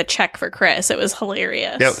weeks with a check for Chris. It was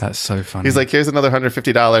hilarious. Yep. That's so funny. He's like, here's another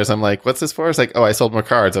 $150. I'm like, what's this for? It's like, oh, I sold more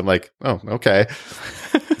cards. I'm like, oh, okay.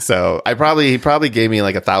 So he probably gave me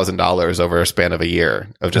like $1,000 over a span of a year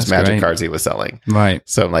of just That's Magic great. cards he was selling. Right.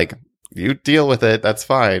 So I'm like, you deal with it. That's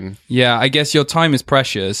fine. Yeah, I guess your time is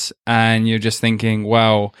precious and you're just thinking,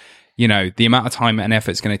 well, you know, the amount of time and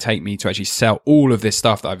effort it's going to take me to actually sell all of this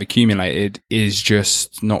stuff that I've accumulated is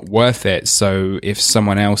just not worth it. So if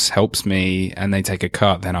someone else helps me and they take a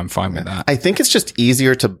cut, then I'm fine with that. I think it's just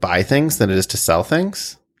easier to buy things than it is to sell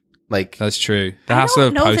things. Like, That's true. The I hassle don't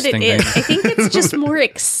of know that it posting is. things. I think it's just more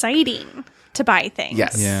exciting to buy things.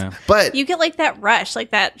 yes. Yeah. But You get like that rush,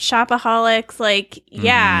 like that shopaholics, like,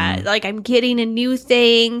 yeah, like I'm getting a new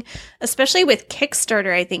thing. Especially with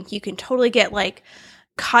Kickstarter, I think you can totally get like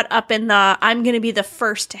caught up in the I'm going to be the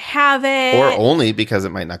first to have it. or only because it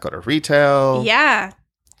might not go to retail. Yeah.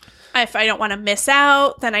 If I don't want to miss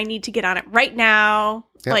out, then I need to get on it right now.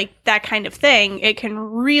 Yep. Like that kind of thing. It can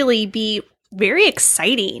really be very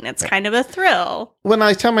exciting. It's kind of a thrill. When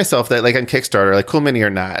I tell myself that, like on Kickstarter, like Cool Mini or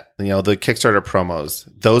not, you know, the Kickstarter promos,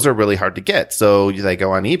 those are really hard to get. So they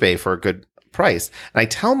go on eBay for a good price. And I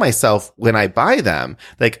tell myself when I buy them,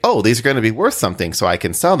 like, oh, these are going to be worth something so I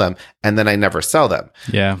can sell them. And then I never sell them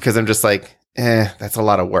Yeah. because I'm just like, that's a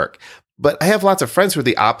lot of work. But I have lots of friends who are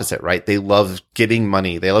the opposite, right? They love getting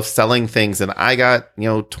money. They love selling things. And I got, you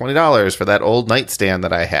know, $20 for that old nightstand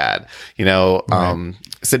that I had. You know,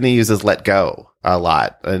 Sydney uses Let Go a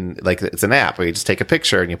lot. And like, it's an app where you just take a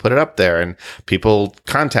picture and you put it up there and people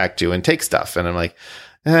contact you and take stuff. And I'm like,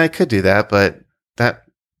 I could do that, but that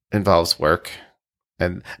involves work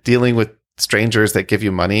and dealing with strangers that give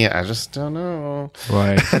you money. I just don't know.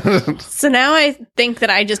 Right. So now I think that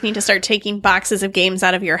I just need to start taking boxes of games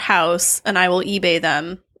out of your house and I will eBay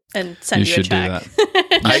them and send you a should do check.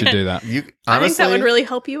 that. You should do that. You I think honestly, that would really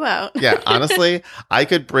help you out. yeah, honestly, I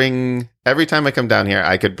could bring, every time I come down here,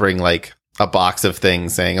 I could bring like a box of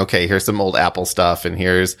things saying, okay, here's some old Apple stuff and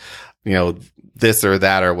here's, you know, this or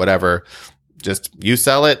that or whatever. Just you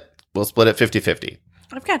sell it, we'll split it 50-50.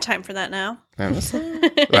 I've got time for that now.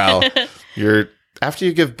 Well, after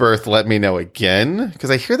you give birth, let me know again,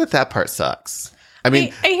 because I hear that part sucks. I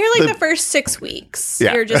mean, I hear like the first 6 weeks,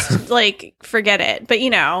 Yeah. you're just like, forget it. But you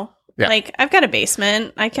know, Yeah. Like, I've got a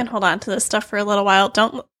basement. I can hold on to this stuff for a little while.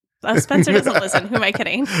 Don't. Spencer doesn't listen. Who am I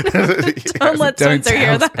kidding? Don't let Don't Spencer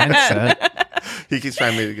hear tell that. He keeps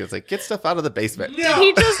trying to get like, get stuff out of the basement. No,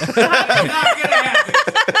 He just. that's not gonna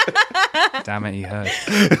happen. Damn it, he heard.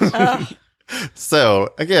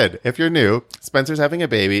 So again, if you're new, Spencer's having a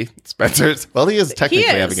baby. He is technically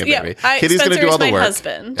having a baby. Kitty's going to do all the my work.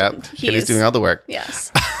 Husband. Yep. Kitty's doing all the work.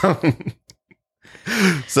 Yes.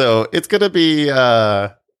 So it's going to be,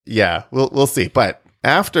 we'll see. But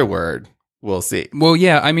afterward, we'll see. Well,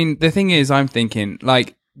 yeah, I mean, the thing is, I'm thinking,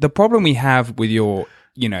 like, the problem we have with your,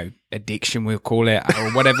 addiction, we'll call it,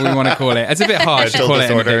 or whatever we want to call it. It's a bit harsh to Mental call it an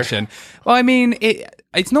disorder. addiction. Well, I mean,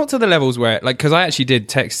 it's not to the levels where, like, because I actually did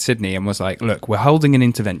text Sydney and was like, look, we're holding an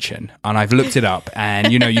intervention, and I've looked it up, and,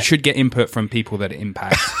 you should get input from people that it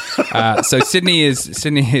impacts. So Sydney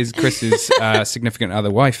is Chris's significant other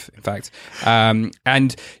wife, in fact.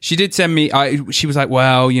 And she did send me, she was like,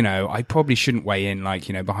 well, I probably shouldn't weigh in, like,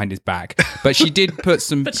 behind his back. But she did put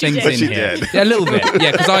some things in She here. did. Yeah, a little bit.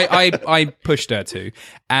 Yeah, because I pushed her to.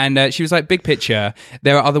 And she was like, big picture,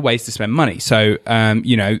 there are other ways to spend money. So,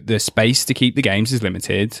 the space to keep the games is limited.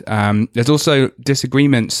 There's also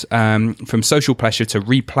disagreements from social pressure to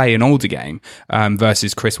replay an older game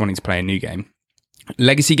versus Chris wanting to play a new game.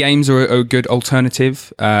 Legacy games are a good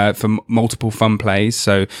alternative for multiple fun plays.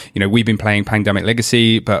 So, we've been playing Pandemic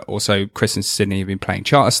Legacy, but also Chris and Sydney have been playing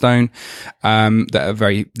Charterstone that are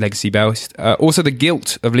very legacy-based. Also, the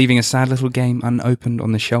guilt of leaving a sad little game unopened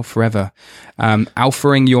on the shelf forever.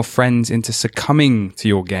 Alphaing your friends into succumbing to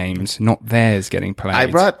your games, not theirs getting played. I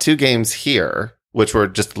brought 2 games here, which were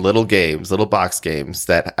just little box games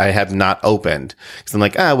that I have not opened. Because I'm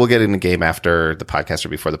like, we'll get in a game after the podcast or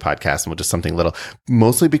before the podcast, and we'll just something little.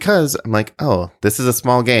 Mostly because I'm like, this is a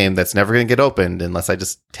small game that's never going to get opened unless I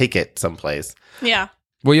just take it someplace. Yeah.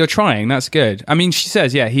 Well, you're trying. That's good. I mean, she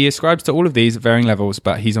says, he ascribes to all of these at varying levels,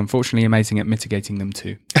 but he's unfortunately amazing at mitigating them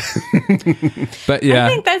too. But yeah. I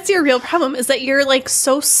think that's your real problem, is that you're like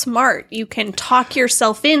so smart. You can talk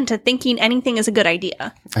yourself into thinking anything is a good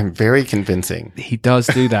idea. I'm very convincing. He does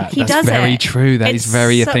do that. He That's does very it. true. That It's is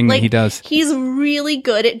very a so- thing like, that he does. He's really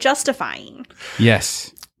good at justifying.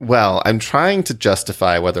 Yes. Well, I'm trying to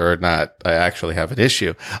justify whether or not I actually have an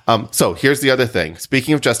issue. So here's the other thing.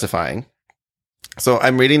 Speaking of justifying, so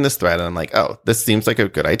I'm reading this thread and I'm like, this seems like a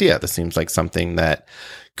good idea. This seems like something that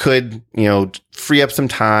could, free up some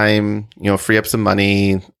time, free up some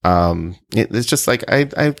money. It's just like,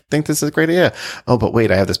 I think this is a great idea. Oh, but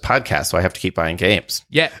wait, I have this podcast, so I have to keep buying games.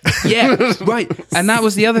 Yeah, right. And that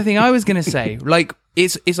was the other thing I was going to say. Like,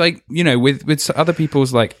 it's like, with other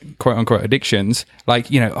people's, like, quote unquote addictions,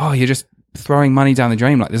 like, you're just throwing money down the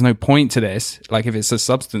drain. Like, there's no point to this, like, if it's a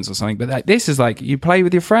substance or something. But like, this is like, you play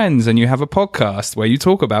with your friends and you have a podcast where you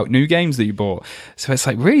talk about new games that you bought. So it's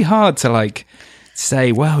like really hard to, like,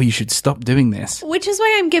 say, well, you should stop doing this. Which is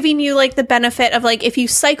why I'm giving you like the benefit of like, if you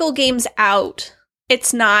cycle games out,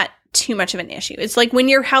 it's not too much of an issue. It's like when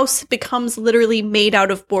your house becomes literally made out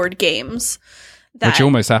of board games. Which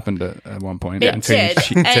almost happened at one point It until did.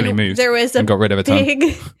 until he And moved there was a and got rid of a ton.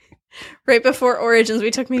 big, right before Origins,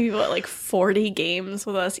 we took maybe like 40 games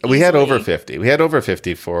with us. We had easily. over 50. We had over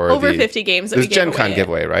 50 for Over 50 games that It was we gave Gen Con away.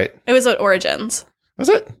 giveaway, right? It was at Origins. Was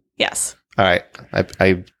it? Yes. All right.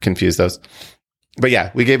 I confused those. But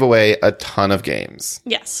yeah, we gave away a ton of games.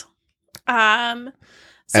 Yes. So And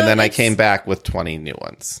then I it's- came back with 20 new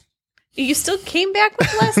ones. You still came back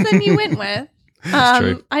with less than you went with.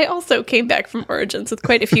 true. I also came back from Origins with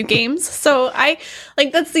quite a few games. So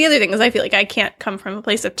that's the other thing, is I feel like I can't come from a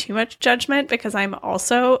place of too much judgment because I'm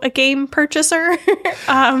also a game purchaser.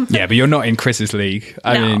 Yeah, but you're not in Chris's league.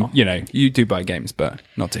 I No. mean, you do buy games, but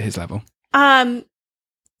not to his level.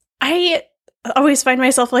 I always find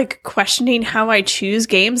myself like questioning how I choose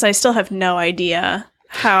games. I still have no idea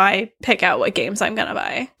how I pick out what games I'm going to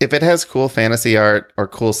buy. If it has cool fantasy art or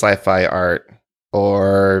cool sci-fi art,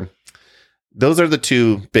 or those are the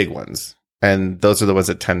 2 big ones. And those are the ones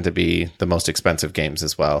that tend to be the most expensive games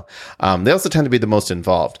as well. They also tend to be the most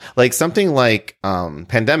involved. Like something like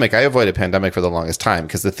Pandemic. I avoided Pandemic for the longest time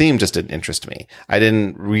because the theme just didn't interest me. I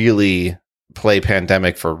didn't really play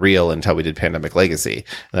Pandemic for real until we did Pandemic Legacy. And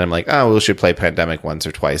then I'm like, we should play Pandemic once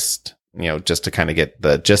or twice, just to kind of get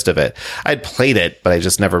the gist of it. I'd played it, but I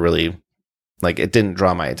just never really, like, it didn't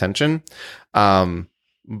draw my attention.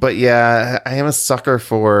 But yeah, I am a sucker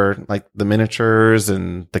for like the miniatures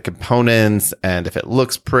and the components, and if it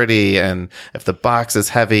looks pretty and if the box is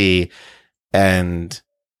heavy and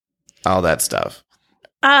all that stuff.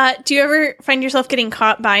 Do you ever find yourself getting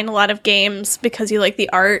caught buying a lot of games because you like the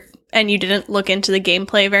art and you didn't look into the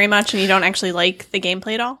gameplay very much and you don't actually like the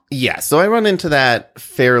gameplay at all? Yeah, so I run into that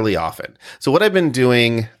fairly often. So what I've been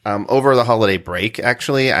doing over the holiday break,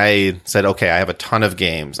 actually, I said, okay, I have a ton of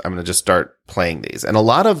games. I'm going to just start playing these. And a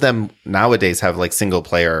lot of them nowadays have like single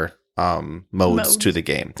player modes to the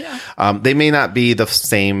game. Yeah. They may not be the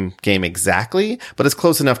same game exactly, but it's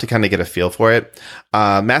close enough to kind of get a feel for it.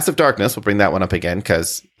 Massive Darkness, we'll bring that one up again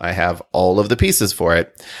because I have all of the pieces for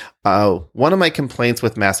it. One of my complaints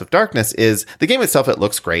with Massive Darkness is the game itself, it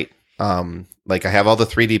looks great. Like I have all the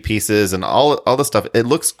 3D pieces and all the stuff. It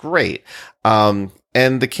looks great.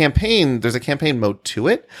 And the campaign, there's a campaign mode to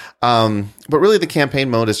it. But really the campaign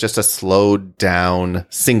mode is just a slowed down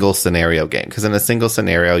single scenario game. Cause in a single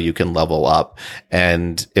scenario, you can level up,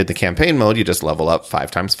 and in the campaign mode, you just level up 5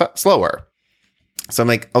 times slower. So I'm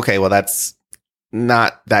like, okay, well, that's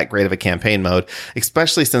not that great of a campaign mode,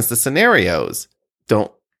 especially since the scenarios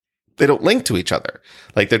don't link to each other.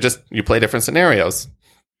 Like they're just, you play different scenarios.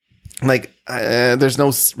 Like, there's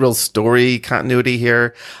no real story continuity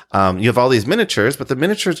here. You have all these miniatures, but the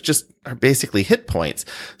miniatures just are basically hit points.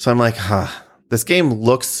 So I'm like, this game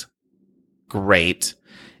looks great.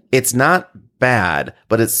 It's not bad,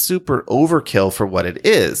 but it's super overkill for what it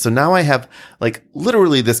is. So now I have, like,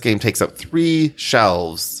 literally this game takes up 3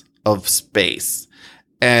 shelves of space.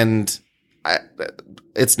 And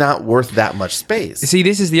it's not worth that much space. See,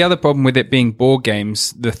 this is the other problem with it being board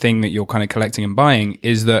games. The thing that you're kind of collecting and buying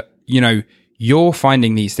is that, you know, you're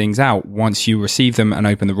finding these things out once you receive them and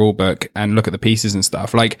open the rule book and look at the pieces and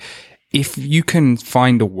stuff. Like, if you can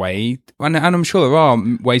find a way, and I'm sure there are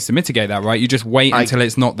ways to mitigate that, right? You just wait until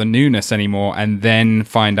it's not the newness anymore and then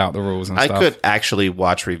find out the rules and stuff. I could actually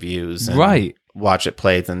watch reviews and right. watch it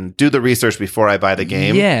played and do the research before I buy the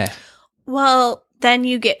game. Yeah. Well, then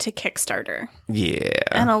you get to Kickstarter. Yeah.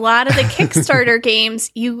 And a lot of the Kickstarter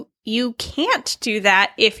games, you can't do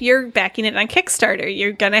that if you're backing it on Kickstarter.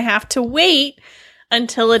 You're going to have to wait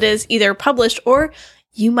until it is either published, or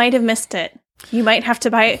you might have missed it. You might have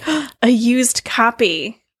to buy a used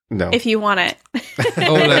copy if you want it.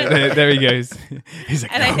 Oh, there he goes. He's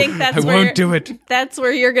like, and I think I won't do it. That's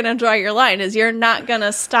where you're going to draw your line, is you're not going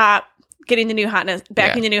to stop getting the new hotness,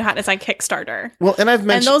 backing the new hotness on Kickstarter. Well, and I've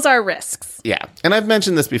mentioned, and those are risks. Yeah. And I've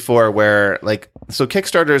mentioned this before where, like, so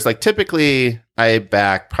Kickstarters, like, typically I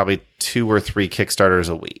back probably 2 or 3 Kickstarters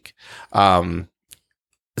a week.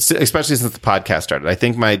 Especially since the podcast started. I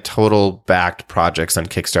think my total backed projects on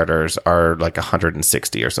Kickstarters are like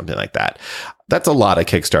 160 or something like that. That's a lot of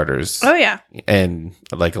Kickstarters. Oh, yeah. And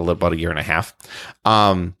like about a year and a half.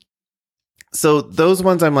 So those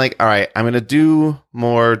ones I'm like, all right, I'm going to do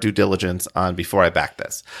more due diligence on before I back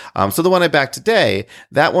this. So the one I backed today,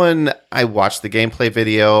 that one, I watched the gameplay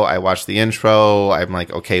video. I watched the intro. I'm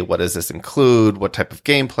like, okay, what does this include? What type of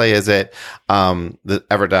gameplay is it? The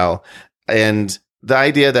Everdell. And the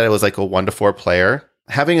idea that it was like a 1 to 4 player,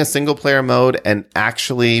 having a single player mode and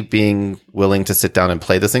actually being willing to sit down and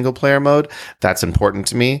play the single player mode, that's important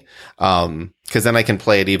to me. Cause then I can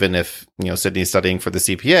play it even if, you know, Sydney's studying for the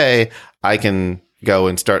CPA, I can go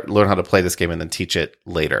and learn how to play this game and then teach it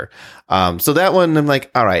later. So that one, I'm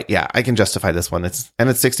like, all right, yeah, I can justify this one. It's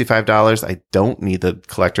 $65. I don't need the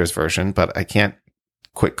collector's version, but I can't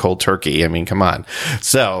quit cold turkey. I mean, come on.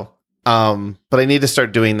 So, but I need to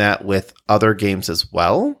start doing that with other games as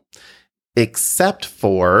well, except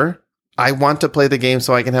for I want to play the game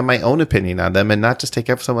so I can have my own opinion on them and not just take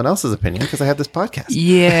up someone else's opinion because I have this podcast.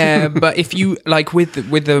 Yeah, but if you like with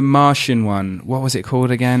the Martian one, what was it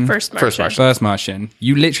called again? First Martian. First Martian.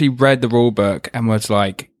 You literally read the rule book and was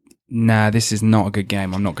like, nah, this is not a good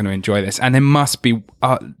game. I'm not going to enjoy this. And there must be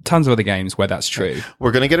tons of other games where that's true.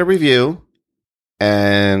 We're going to get a review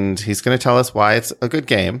and he's going to tell us why it's a good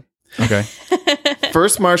game. Okay.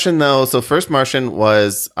 First Martian, though. So First Martian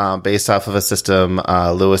was based off of a system,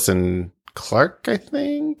 Lewis and Clark, I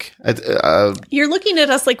think. You're looking at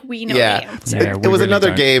us like we know the answer. Yeah, it was really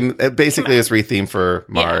another don't. game. Basically, it was rethemed for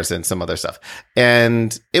Mars and some other stuff.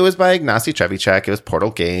 And it was by Ignacy Trzewiczek. It was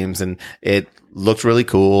Portal Games, and it looked really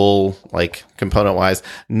cool, like component-wise.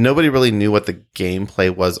 Nobody really knew what the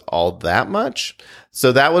gameplay was all that much.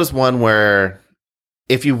 So that was one where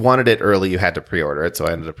if you wanted it early, you had to pre-order it. So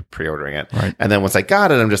I ended up pre-ordering it. Right. And then once I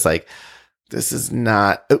got it, I'm just like, this is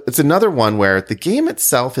not... It's another one where the game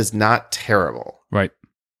itself is not terrible. Right.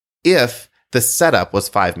 If the setup was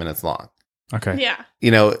 5 minutes long. Okay. Yeah.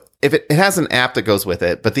 You know, if it has an app that goes with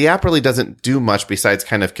it, but the app really doesn't do much besides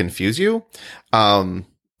kind of confuse you.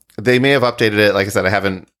 They may have updated it. Like I said, I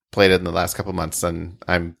haven't played it in the last couple of months, and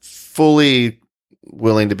I'm fully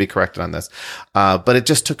willing to be corrected on this. But it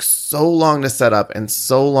just took so long to set up and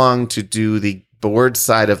so long to do the board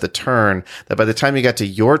side of the turn that by the time you got to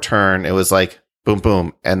your turn, it was like boom,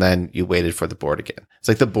 boom, and then you waited for the board again. It's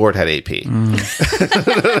like the board had AP.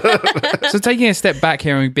 So taking a step back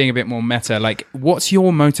here and being a bit more meta, like what's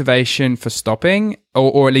your motivation for stopping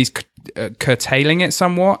or at least curtailing it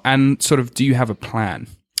somewhat? And sort of, do you have a plan?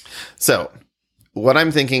 So what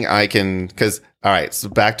I'm thinking because, all right, so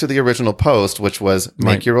back to the original post, which was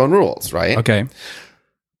make your own rules, right? Okay.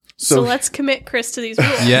 So let's commit Chris to these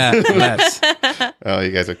rules. Yeah, let's. Oh,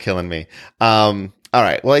 you guys are killing me. All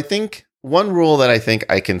right. Well, I think one rule that I think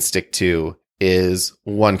I can stick to is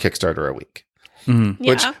one Kickstarter a week. Mm-hmm.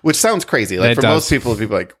 Yeah. Which sounds crazy. Like for most people, it'd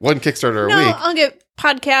be like one Kickstarter a week. No, I'll get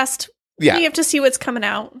podcast. Yeah. You have to see what's coming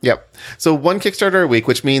out. Yep. So one Kickstarter a week,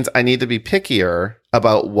 which means I need to be pickier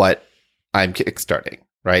about what I'm kickstarting,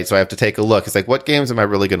 right? So I have to take a look. It's like, what games am I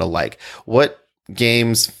really going to like? What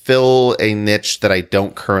games fill a niche that I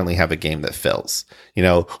don't currently have a game that fills? You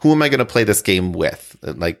know, who am I going to play this game with?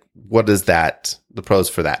 Like, what is that? The pros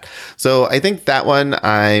for that. So I think that one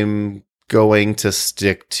I'm going to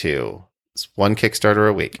stick to. It's one Kickstarter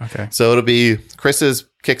a week. Okay. So it'll be Chris's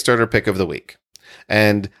Kickstarter pick of the week.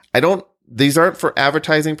 And these aren't for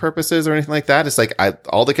advertising purposes or anything like that. It's like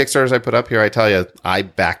all the Kickstarters I put up here, I tell you, I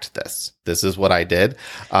backed this. This is what I did.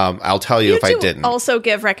 I'll tell you if I didn't. Also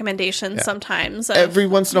give recommendations sometimes. Every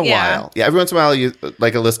once in a while. Yeah, every once in a while, you,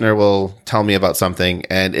 like a listener will tell me about something,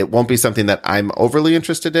 and it won't be something that I'm overly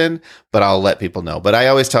interested in, but I'll let people know. But I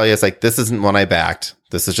always tell you, it's like, this isn't one I backed.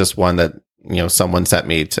 This is just one that, someone sent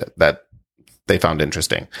me that they found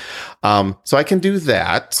interesting. So I can do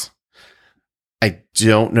that. I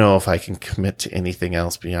don't know if I can commit to anything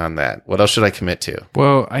else beyond that. What else should I commit to?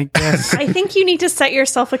 Well, I guess I think you need to set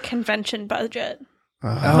yourself a convention budget.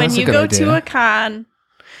 When you go to a con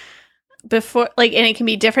before, like, and it can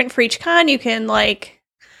be different for each con. You can like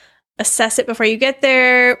assess it before you get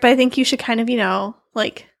there, but I think you should kind of, or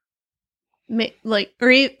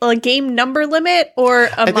a game number limit or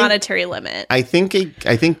a monetary limit. I think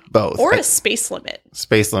both. Or a space limit.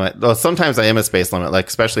 Space limit. Well, sometimes I am a space limit, like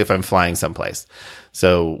especially if I'm flying someplace.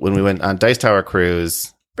 So when we went on Dice Tower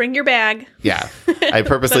Cruise, bring your bag. Yeah, I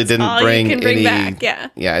purposely didn't bring any. Back,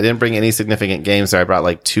 yeah, I didn't bring any significant games. So I brought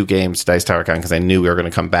like 2 games to Dice Tower Con because I knew we were going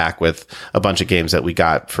to come back with a bunch of games that we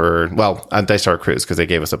got on Dice Tower Cruise because they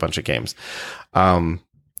gave us a bunch of games.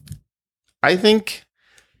 I think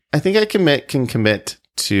I can commit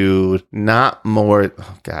to not more.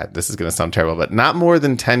 Oh God, this is going to sound terrible, but not more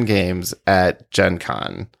than 10 games at Gen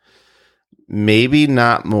Con. Maybe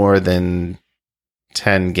not more than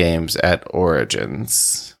 10 games at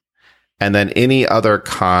Origins, and then any other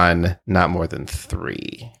con, not more than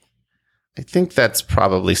 3. I think that's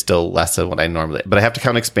probably still less than what I normally, but I have to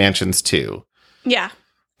count expansions too. Yeah.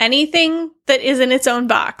 Anything that is in its own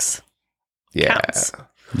box. Yeah. Counts.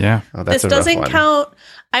 Yeah. Oh, this doesn't count.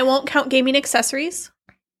 I won't count gaming accessories.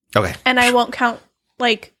 Okay. And I won't count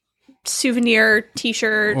like souvenir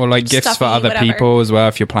t-shirt or like gifts for other whatever. people as well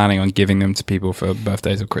if you're planning on giving them to people for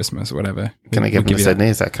birthdays or Christmas or whatever. Can I give them to Sydney?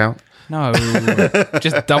 Does that count? No.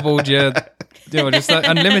 Just doubled your just like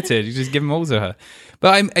unlimited. You just give them all to her.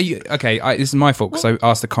 But this is my fault because I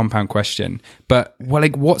asked the compound question. But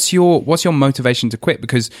what's your motivation to quit?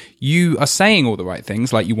 Because you are saying all the right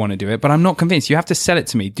things, like you want to do it, but I'm not convinced. You have to sell it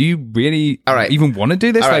to me. Do you really even want to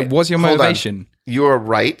do this? Like, what's your motivation? You are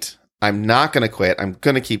right. I'm not going to quit. I'm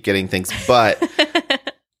going to keep getting things, but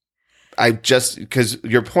because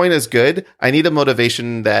your point is good, I need a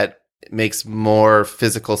motivation that makes more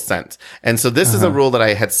physical sense. And so this is a rule that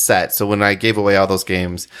I had set. So when I gave away all those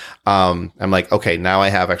games, I'm like, okay, now I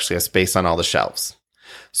have actually a space on all the shelves.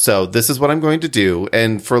 So this is what I'm going to do.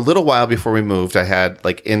 And for a little while before we moved, I had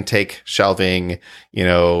like intake shelving,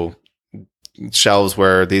 shelves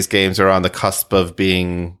where these games are on the cusp of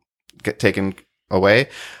being taken away.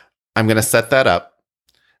 I'm going to set that up.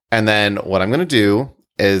 And then what I'm going to do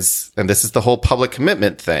is, and this is the whole public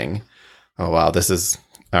commitment thing. Oh, wow. This is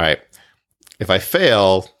all right. If I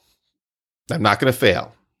fail, I'm not going to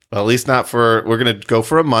fail. Well, at least not we're going to go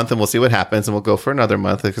for a month and we'll see what happens. And we'll go for another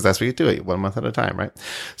month because that's what you do it 1 month at a time, right?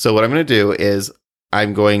 So what I'm going to do is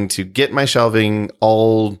I'm going to get my shelving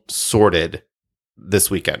all sorted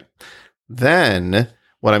this weekend. Then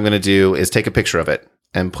what I'm going to do is take a picture of it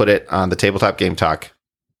and put it on the Tabletop Game Talk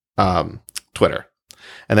Twitter.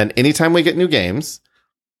 And then anytime we get new games,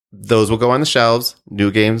 those will go on the shelves.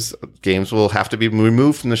 New games will have to be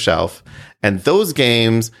removed from the shelf. And those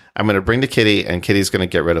games I'm going to bring to Kitty, and Kitty's going to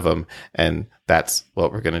get rid of them. And that's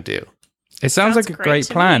what we're going to do. It sounds like a great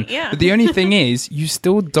plan. Yeah. But the only thing is, you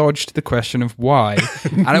still dodged the question of why.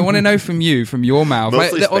 And I want to know from you, from your mouth.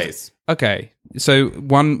 Mostly space. Okay. So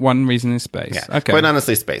one reason is space. Yeah, Okay. quite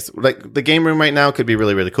honestly, space. Like the game room right now could be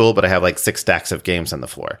really, really cool, but I have like 6 stacks of games on the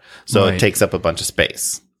floor, so Right. it takes up a bunch of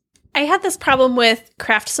space. I had this problem with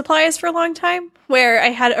craft supplies for a long time, where I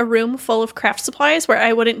had a room full of craft supplies where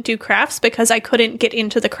I wouldn't do crafts because I couldn't get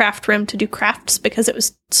into the craft room to do crafts because it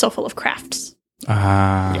was so full of crafts.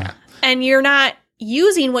 Yeah. And you're not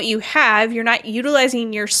using what you have, you're not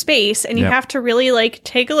utilizing your space, and you Yep. have to really like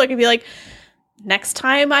take a look and be like, next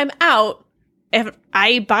time I'm out, if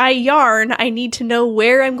I buy yarn, I need to know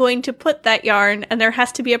where I'm going to put that yarn, and there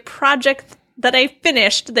has to be a project that I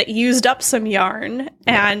finished that used up some yarn,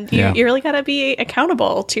 and Yeah. you really got to be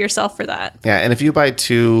accountable to yourself for that. Yeah, and if you buy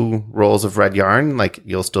 2 rolls of red yarn, like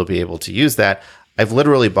you'll still be able to use that. I've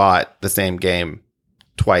literally bought the same game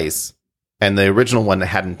twice, and the original one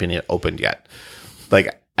hadn't been opened yet.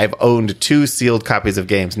 Like I've owned 2 sealed copies of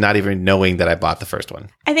games, not even knowing that I bought the first one.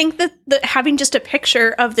 I think that having just a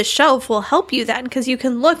picture of the shelf will help you then, because you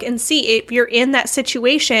can look and see if you're in that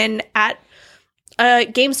situation at a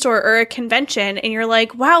game store or a convention and you're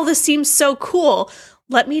like, wow, this seems so cool.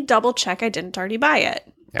 Let me double check I didn't already buy it,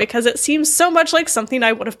 because it seems so much like something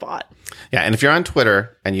I would have bought. Yeah, and if you're on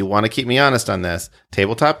Twitter and you want to keep me honest on this,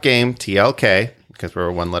 Tabletop Game TLK, because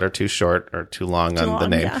we're 1 letter too short or too long on the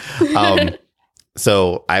name. Yeah.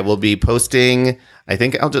 So I will be posting. I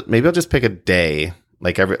think I'll just pick a day,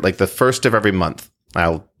 like the first of every month.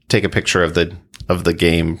 I'll take a picture of the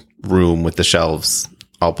game room with the shelves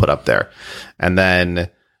I'll put up there, and then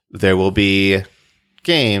there will be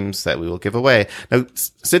games that we will give away. Now,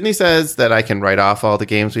 Sydney says that I can write off all the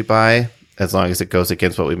games we buy as long as it goes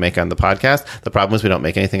against what we make on the podcast. The problem is we don't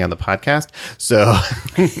make anything on the podcast, so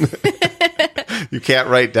you can't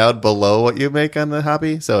write down below what you make on the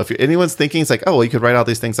hobby. So if anyone's thinking it's like, oh, well, you could write all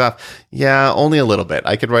these things off. Yeah, only a little bit.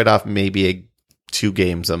 I could write off maybe 2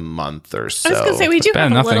 games a month or so. I was going to say, we do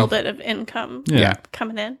better have than a little nothing. bit of income Yeah.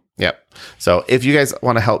 coming in. Yep. So if you guys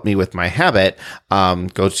want to help me with my habit,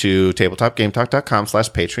 go to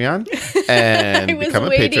tabletopgametalk.com/Patreon and I was become a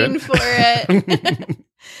waiting patron. for it.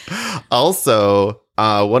 Also,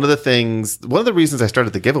 one of the reasons I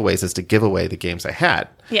started the giveaways is to give away the games I had.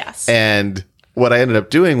 Yes. And what I ended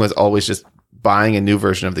up doing was always just buying a new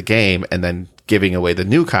version of the game and then giving away the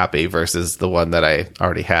new copy versus the one that I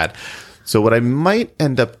already had. So what I might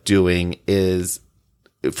end up doing is,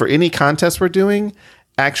 for any contest we're doing,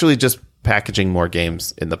 actually just packaging more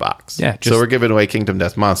games in the box. Yeah, So we're giving away Kingdom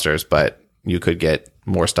Death Monsters, but you could get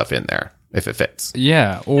more stuff in there if it fits.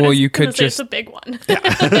 Yeah, or you could It's just a big one.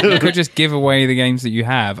 you could just give away the games that you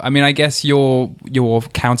have. I mean, I guess your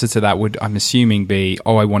counter to that would, I'm assuming, be,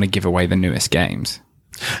 oh, I want to give away the newest games.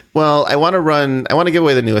 Well, I want to give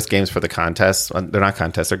away the newest games for the contests. They're not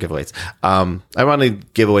contests, they're giveaways. I want to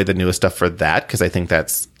give away the newest stuff for that because I think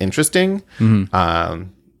that's interesting.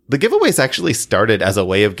 The giveaways actually started as a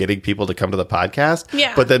way of getting people to come to the podcast.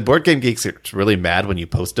 Yeah. But then Board Game Geeks are really mad when you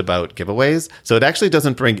post about giveaways. So it actually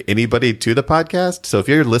doesn't bring anybody to the podcast. So if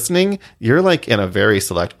you're listening, you're like in a very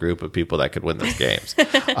select group of people that could win those games.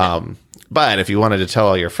 But if you wanted to tell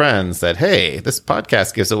all your friends that, hey, this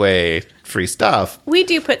podcast gives away free stuff. We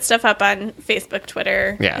do put stuff up on Facebook,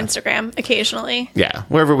 Twitter, Yeah. Instagram occasionally. Yeah,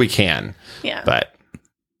 wherever we can. Yeah. But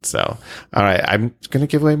so, all right, I'm going to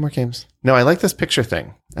give away more games. No, I like this picture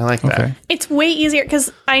thing. I like that. Okay. It's way easier because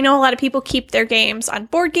I know a lot of people keep their games on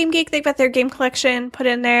Board Game Geek. They've got their game collection put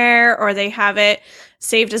in there, or they have it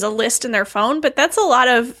saved as a list in their phone. But that's a lot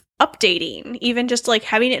of updating, even just like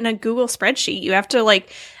having it in a Google spreadsheet. You have to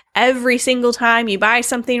like every single time you buy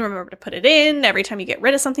something, remember to put it in. Every time you get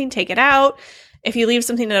rid of something, take it out. If you leave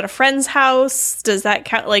something at a friend's house, does that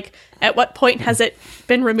count? Like, at what point has it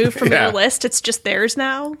been removed from Yeah. your list? It's just theirs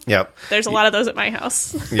now. Yep. There's a lot of those at my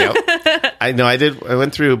house. Yep. I know I did. I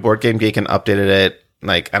went through Board Game Geek and updated it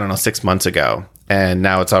like, I don't know, 6 months ago. And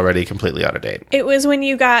now it's already completely out of date. It was when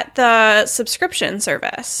you got the subscription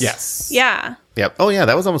service. Yes. Yeah. Yep. Oh, yeah.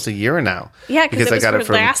 That was almost a year now. Yeah, because it was I got it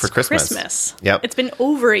last for Christmas. Christmas. Yep. It's been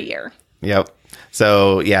over a year. Yep.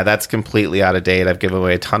 So, yeah, that's completely out of date. I've given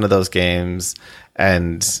away a ton of those games.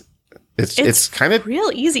 And it's kind of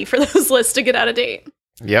real easy for those lists to get out of date.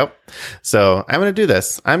 Yep. So I'm going to do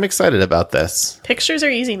this. I'm excited about this. Pictures are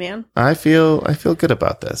easy, man. I feel good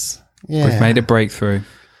about this. Yeah. We've made a breakthrough.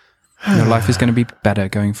 Your life is going to be better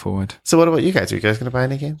going forward. So what about you guys? Are you guys going to buy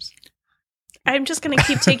any games? I'm just going to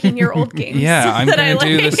keep taking your old games. Yeah, I'm that going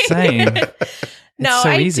to do the same. No, so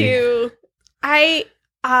I easy. do. I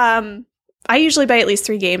usually buy at least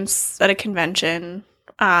 3 games at a convention.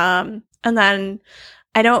 And then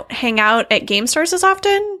I don't hang out at game stores as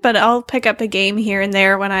often, but I'll pick up a game here and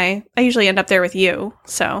there when I usually end up there with you.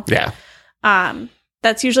 So Yeah.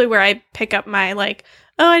 that's usually where I pick up my like,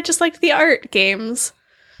 oh, I just like the art games.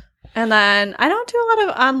 And then I don't do a lot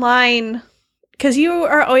of online because you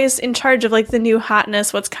are always in charge of like the new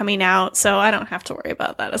hotness, what's coming out. So I don't have to worry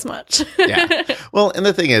about that as much. Yeah. Well, and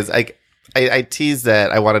the thing is, I tease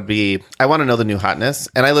that I want to know the new hotness,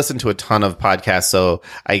 and I listen to a ton of podcasts, so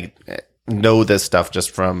I know this stuff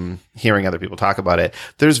just from hearing other people talk about it.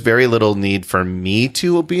 There's very little need for me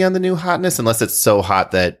to be on the new hotness unless it's so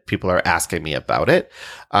hot that people are asking me about it.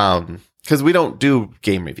 Because we don't do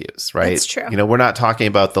game reviews, right? That's true. You know, we're not talking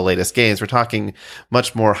about the latest games. We're talking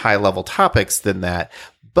much more high level topics than that.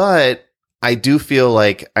 But I do feel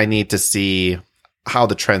like I need to see how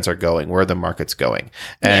the trends are going, where the market's going.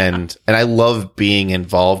 And I love being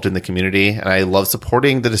involved in the community, and I love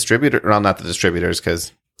supporting the distributor, well, not the distributors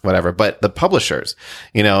because whatever, but the publishers,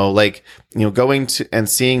 going to and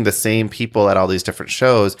seeing the same people at all these different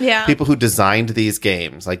shows, people who designed these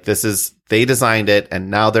games. Like they designed it and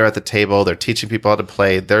now they're at the table, they're teaching people how to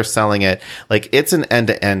play, they're selling it. Like it's an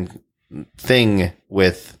end-to-end thing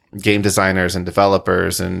with game designers and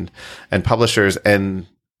developers and publishers. And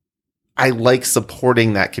I like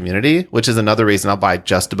supporting that community, which is another reason I'll buy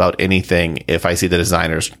just about anything if I see the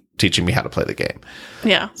designers teaching me how to play the game.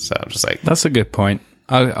 Yeah. So I'm just like, that's a good point.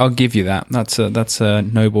 I'll give you that. That's a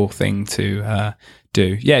noble thing to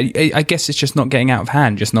do. Yeah, I guess it's just not getting out of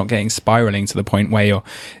hand, just not getting spiraling to the point where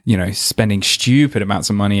you're, spending stupid amounts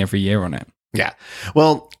of money every year on it. Yeah.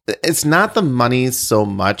 Well, it's not the money so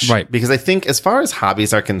much, right? Because I think as far as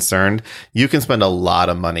hobbies are concerned, you can spend a lot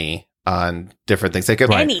of money on different things. Like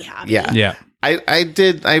any hobby. Yeah.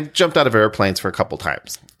 I jumped out of airplanes for a couple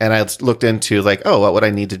times, and I looked into like, what would I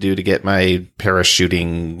need to do to get my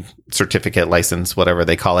parachuting certificate license, whatever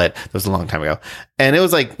they call it. That was a long time ago. And it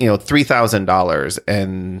was like, $3,000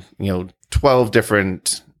 and, 12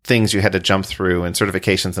 different things you had to jump through and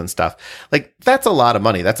certifications and stuff. Like that's a lot of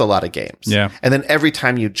money. That's a lot of games. Yeah. And then every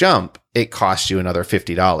time you jump, it costs you another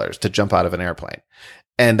 $50 to jump out of an airplane.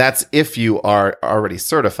 And that's if you are already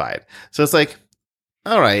certified. So it's like,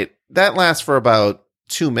 all right, that lasts for about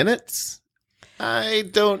 2 minutes. I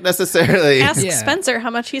don't necessarily ask Spencer how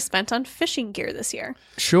much he spent on fishing gear this year.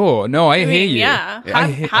 Sure. No, I hear you.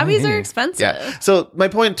 Yeah. Hobbies are expensive. Yeah. So my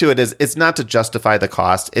point to it is it's not to justify the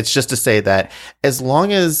cost. It's just to say that as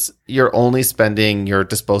long as you're only spending your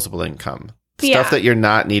disposable income, stuff that you're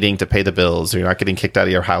not needing to pay the bills or you're not getting kicked out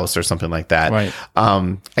of your house or something like that. Right.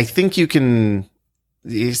 I think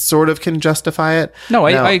you sort of can justify it. No,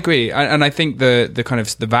 I agree. And I think the kind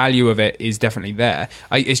of the value of it is definitely there.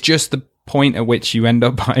 It's just the point at which you end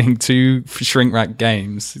up buying 2 shrink wrap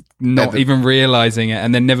games, not even realizing it,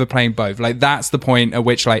 and then never playing both. Like that's the point at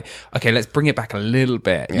which like, okay, let's bring it back a little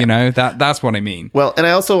bit. That's what I mean. Well, and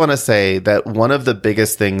I also want to say that one of the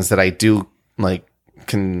biggest things that I do like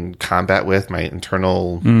can combat with my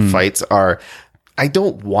internal fights are I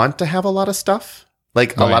don't want to have a lot of stuff.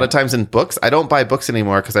 Like a lot of times in books, I don't buy books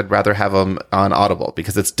anymore because I'd rather have them on Audible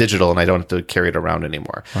because it's digital and I don't have to carry it around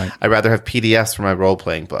anymore. Right. I'd rather have PDFs for my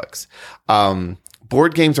role-playing books.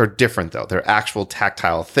 Board games are different though. They're actual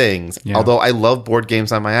tactile things. Yeah. Although I love board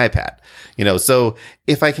games on my iPad. So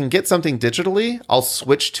if I can get something digitally, I'll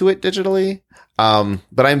switch to it digitally.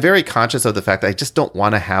 But I'm very conscious of the fact that I just don't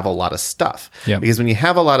want to have a lot of stuff. Yeah. Because when you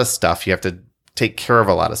have a lot of stuff, you have to take care of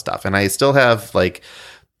a lot of stuff. And I still have like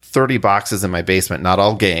 30 boxes in my basement, not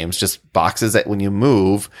all games, just boxes that when you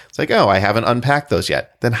move, it's like, I haven't unpacked those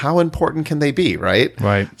yet. Then how important can they be, right?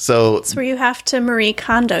 Right. So it's where you have to Marie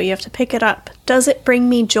Kondo. You have to pick it up. Does it bring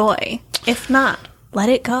me joy? If not, let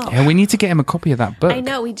it go. Yeah, we need to get him a copy of that book. I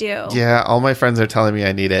know we do. Yeah, all my friends are telling me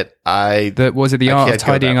I need it. Was it The Art of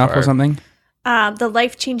Tidying Up or something? The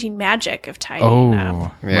Life-Changing Magic of Tidying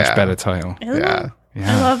Up. Oh, much better title. Yeah.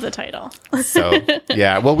 Yeah. I love the title. So,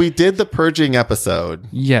 yeah. Well, we did the purging episode.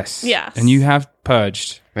 Yes. Yes. And you have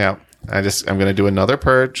purged. Yeah. I'm going to do another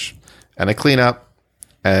purge and a cleanup,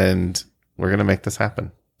 and we're going to make this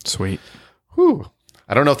happen. Sweet. Whew.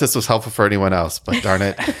 I don't know if this was helpful for anyone else, but darn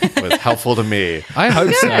it, it was helpful to me. I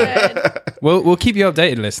hope so. We'll keep you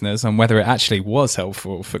updated, listeners, on whether it actually was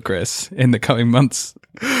helpful for Chris in the coming months.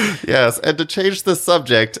 Yes. And to change the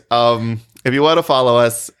subject, if you want to follow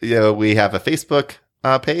us, we have a Facebook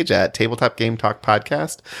page at Tabletop Game Talk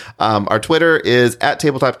Podcast. Our Twitter is at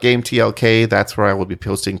Tabletop Game TLK. That's where I will be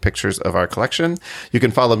posting pictures of our collection. You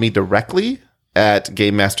can follow me directly at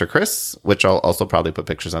Game Master Chris, which I'll also probably put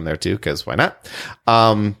pictures on there too, because why not?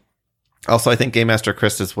 Also, I think Game Master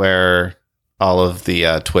Chris is where all of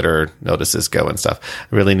the Twitter notices go and stuff.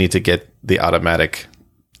 I really need to get the automatic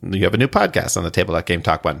you have a new podcast on the Table Game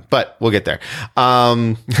Talk one, but we'll get there.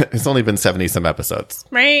 It's only been 70 some episodes.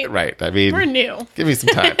 Right. Right. I mean, We're new. Give me some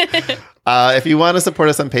time. If you want to support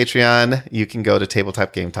us on Patreon, you can go to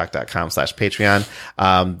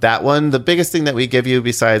tabletopgametalk.com/Patreon. That one, the biggest thing that we give you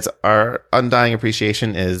besides our undying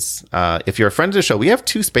appreciation is if you're a friend of the show, we have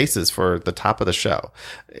 2 spaces for the top of the show.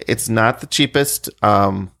 It's not the cheapest,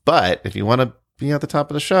 but if you want to be at the top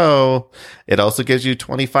of the show, it also gives you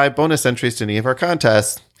 25 bonus entries to any of our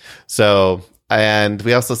contests. So, and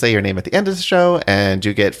we also say your name at the end of the show, and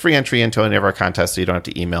you get free entry into any of our contests, so you don't have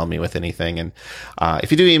to email me with anything. And if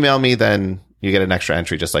you do email me, then you get an extra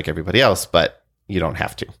entry just like everybody else, but you don't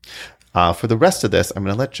have to. For the rest of this, I'm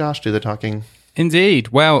going to let Josh do the talking. Indeed.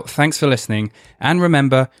 Well, thanks for listening. And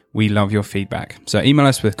remember, we love your feedback. So email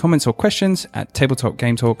us with comments or questions at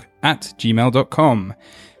tabletopgametalk@gmail.com.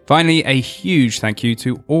 Finally, a huge thank you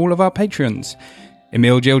to all of our patrons: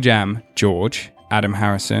 Emil Giljam, George, Adam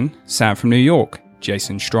Harrison, Sam from New York,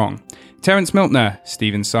 Jason Strong, Terence Miltner,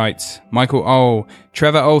 Stephen Seitz, Michael Ohl,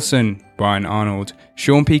 Trevor Olson, Brian Arnold,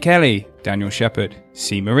 Sean P. Kelly, Daniel Shepard,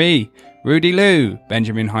 C. Marie, Rudy Liu,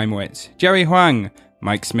 Benjamin Heimowitz, Jerry Huang,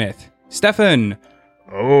 Mike Smith, Stefan.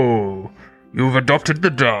 Oh, you've adopted the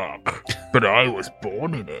dark, but I was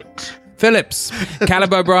born in it. Phillips,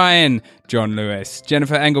 Caleb O'Brien, John Lewis,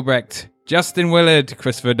 Jennifer Engelbrecht, Justin Willard,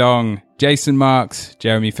 Christopher Dong, Jason Marks,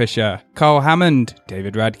 Jeremy Fisher, Carl Hammond,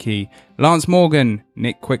 David Radke, Lance Morgan,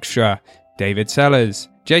 Nick Quickstra, David Sellers,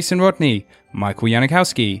 Jason Rodney, Michael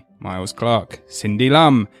Janikowski, Miles Clark, Cindy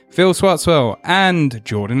Lum, Phil Swartzwell, and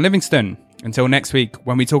Jordan Livingston. Until next week,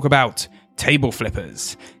 when we talk about table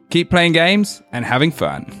flippers. Keep playing games and having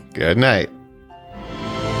fun. Good night.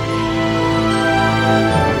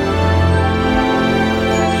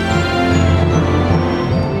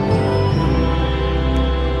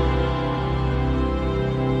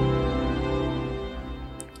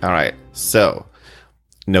 All right. So,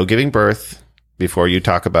 no giving birth before you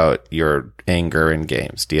talk about your anger in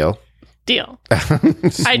games. Deal? Deal.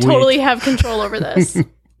 I totally have control over this.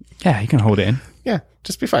 Yeah, you can hold it in. Yeah,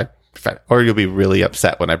 just be fine. Be fine. Or you'll be really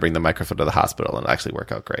upset when I bring the microphone to the hospital and it'll actually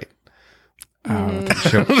work out great.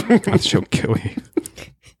 She'll kill you.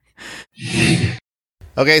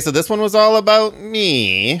 Okay, so this one was all about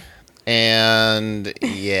me. And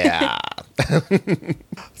yeah.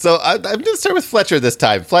 So I'm going to start with Fletcher this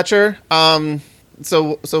time. Fletcher, so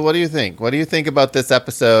what do you think? What do you think about this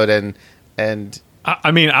episode? And I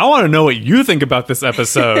mean, I want to know what you think about this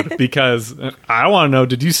episode because I want to know,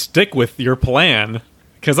 did you stick with your plan?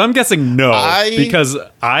 Because I'm guessing no, because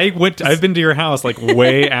I've been to your house like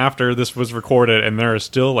way after this was recorded, and there are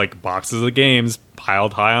still like boxes of games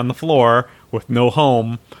piled high on the floor with no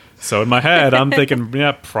home. So in my head, I'm thinking,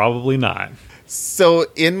 yeah, probably not. So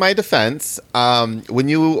in my defense, when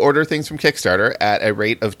you order things from Kickstarter at a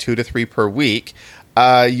rate of 2 to 3 per week,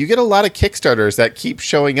 you get a lot of Kickstarters that keep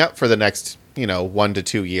showing up for the next, 1 to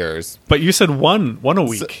 2 years. But you said one a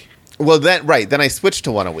week. So, then I switched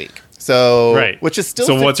to 1 a week. So, right. Which is still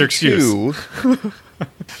so 52. What's your excuse?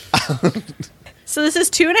 So this is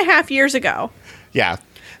 2.5 years ago. Yeah.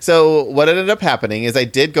 So what ended up happening is I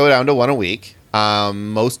did go down to 1 a week.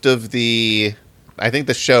 Most of I think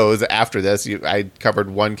the shows after this, I covered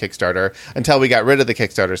 1 Kickstarter until we got rid of the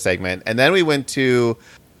Kickstarter segment. And then we went to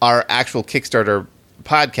our actual Kickstarter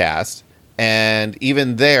podcast. And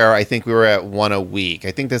even there, I think we were at 1 a week.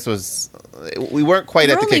 I think we weren't quite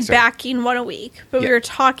at the Kickstarter. We're only backing 1 a week, but Yeah. we were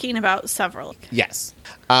talking about several. Yes.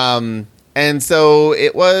 And so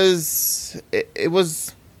it was,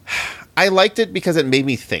 I liked it because it made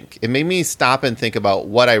me think. It made me stop and think about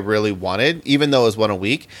what I really wanted, even though it was 1 a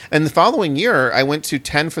week. And the following year, I went to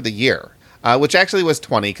 10 for the year, which actually was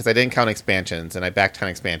 20 because I didn't count expansions, and I backed 10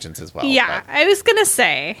 expansions as well. Yeah, I was going to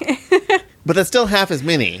say. But that's still half as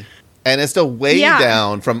many, and it's still way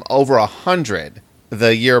down from over 100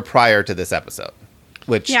 the year prior to this episode,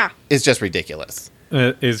 which is just ridiculous.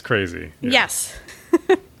 It is crazy. Yeah. Yes.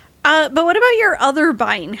 But what about your other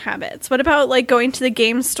buying habits? What about like going to the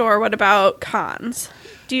game store? What about cons?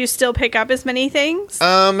 Do you still pick up as many things?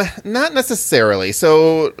 Not necessarily.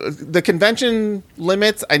 So the convention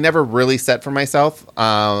limits I never really set for myself.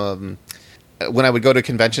 When I would go to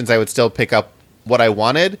conventions, I would still pick up what I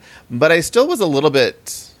wanted, but I still was a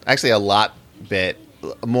lot bit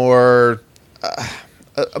more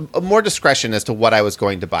more discretion as to what I was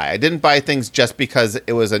going to buy. I didn't buy things just because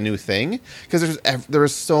it was a new thing, because there were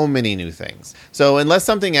so many new things. So unless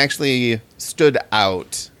something actually stood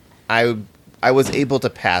out, I was able to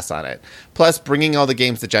pass on it. Plus, bringing all the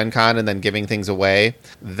games to Gen Con and then giving things away,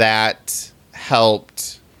 that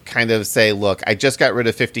helped kind of say, look, I just got rid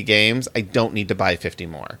of 50 games. I don't need to buy 50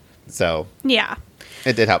 more. So Yeah.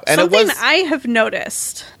 it did help. And Something it was I have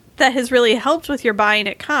noticed that has really helped with your buying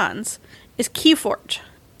at cons is Keyforge.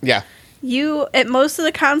 yeah. You, at most of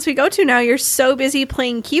the cons we go to now, you're so busy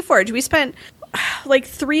playing Keyforge. We spent like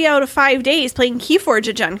 3 out of 5 days playing Keyforge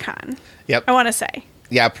at Gen Con. Yep. I want to say.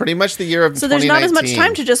 Yeah, pretty much the year of So there's not as much 2019.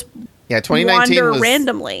 time to just 2019 wander was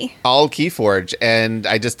randomly. all Keyforge, and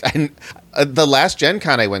the last Gen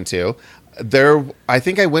Con I went to, I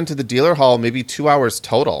think I went to the dealer hall maybe 2 hours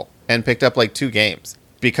total and picked up like 2 games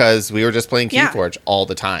because we were just playing Yeah. Keyforge all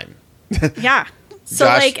the time. Yeah. So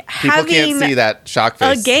Josh, like people can't see having that shock a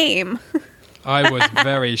face. game. I was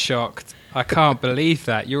very shocked. I can't believe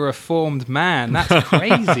that. You're a formed man. That's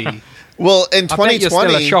crazy. Well, in I bet you're still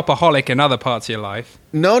a 2020, shopaholic in other parts of your life.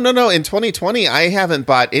 no. In 2020, I haven't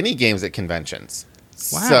bought any games at conventions.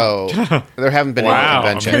 Wow. So there haven't been Wow,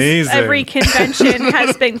 any conventions. amazing. Every convention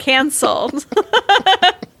has been canceled.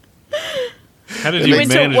 How did We you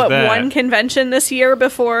went to manage that? one convention this year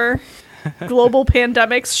before global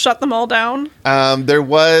pandemics shut them all down. There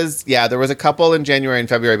was a couple in January and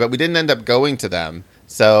February, but we didn't end up going to them.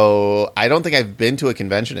 So I don't think I've been to a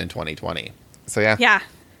convention in 2020. So Yeah.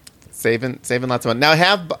 saving lots of money. Now I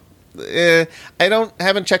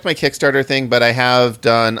haven't checked my Kickstarter thing, but I have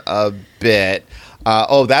done a bit.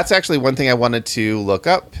 That's actually one thing I wanted to look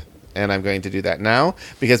up, and I'm going to do that now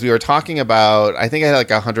because we were talking about. I think I had like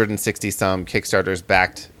 160 some Kickstarters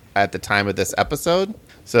backed at the time of this episode.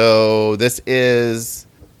 So this is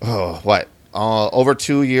over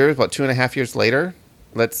 2 years, about 2.5 years later.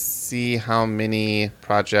 Let's see how many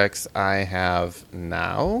projects I have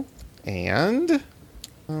now, and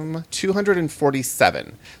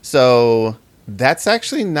 247. So that's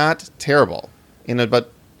actually not terrible. In about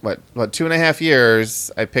 2.5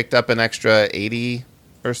 years, I picked up an extra 80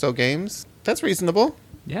 or so games. That's reasonable.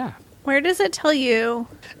 Yeah. Where does it tell you?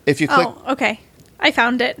 If you click, Oh, okay. I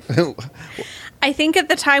found it. I think at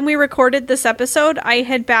the time we recorded this episode, I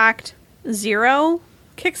had backed 0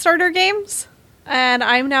 Kickstarter games, and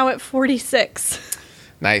I'm now at 46.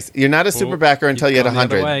 nice. You're not a super backer until you hit Gone the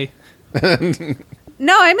other 100. way.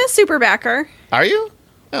 No, I'm a super backer. Are you?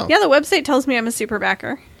 Oh. Yeah, the website tells me I'm a super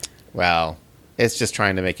backer. Well, it's just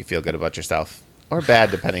trying to make you feel good about yourself, or bad,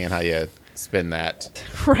 depending on how you spin that.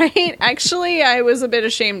 Right? Actually, I was a bit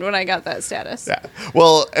ashamed when I got that status. Yeah.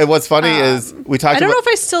 Well, and what's funny is we talked I don't know about.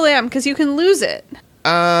 if I still am, because you can lose it.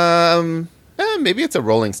 Maybe it's a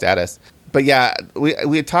rolling status. But yeah, we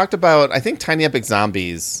had talked about, I think Tiny Epic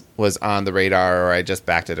Zombies was on the radar, or I just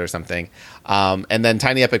backed it or something. And then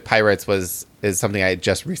Tiny Epic Pirates is something I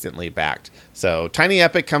just recently backed. So Tiny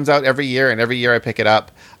Epic comes out every year, and every year I pick it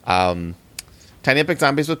up. Tiny Epic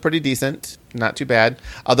Zombies was pretty decent, not too bad.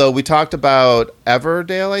 Although we talked about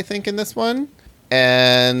Everdale, I think, in this one,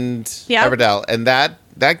 and Yep. Everdale, and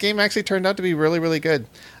that game actually turned out to be really, really good.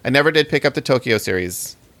 I never did pick up the Tokyo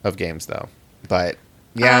series of games though, but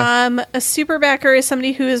yeah, A super backer is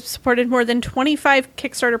somebody who has supported more than 25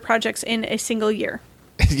 Kickstarter projects in a single year.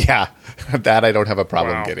 yeah, that I don't have a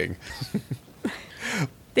problem Wow. getting.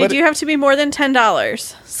 They But do have to be more than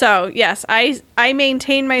 $10. So, yes, I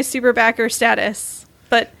maintain my super backer status,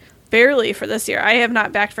 but barely for this year. I have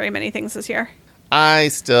not backed very many things this year. I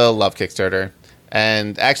still love Kickstarter,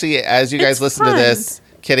 and actually, as you guys It's listen to fun. this,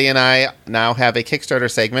 Kitty and I now have a Kickstarter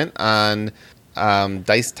segment on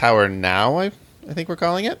Dice Tower Now. I think we're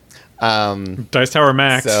calling it. Dice Tower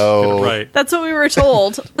Max. So- Get it right. That's what we were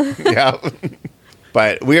told. Yeah.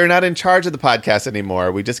 But we are not in charge of the podcast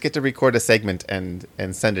anymore. We just get to record a segment and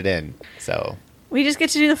send it in. So, We just get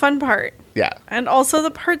to do the fun part. yeah. And also the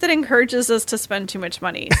part that encourages us to spend too much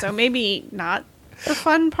money. So maybe not the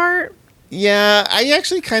fun part. Yeah, I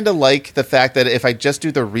actually kind of like the fact that if I just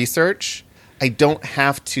do the research, I don't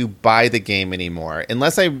have to buy the game anymore.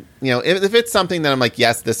 Unless if it's something that I'm like,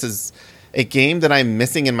 yes, this is a game that I'm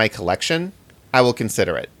missing in my collection, I will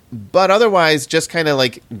consider it. But otherwise, just kind of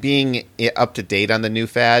like being up to date on the new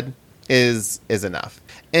fad is enough.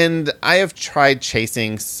 And I have tried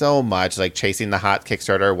chasing so much, like chasing the hot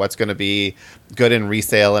Kickstarter, what's going to be good in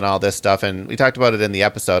resale and all this stuff. And we talked about it in the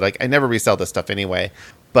episode. Like, I never resell this stuff anyway.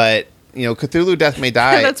 But, Cthulhu Death May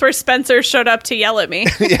Die, That's where Spencer showed up to yell at me.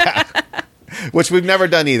 yeah, which we've never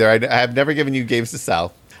done either. I have never given you games to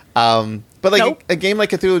sell. But like Nope. a game like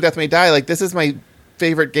Cthulhu Death May Die, like this is my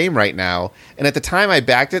favorite game right now. And at the time I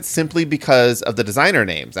backed it simply because of the designer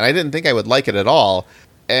names. And I didn't think I would like it at all.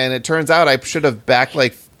 And it turns out I should have backed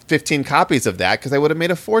like 15 copies of that because I would have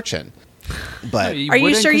made a fortune. But Are you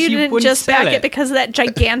wouldn't, sure 'cause you didn't wouldn't just sell back it because of that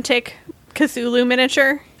gigantic Cthulhu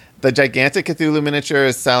miniature? the gigantic Cthulhu miniature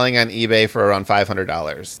is selling on eBay for around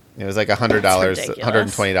 $500. It was like $100, That's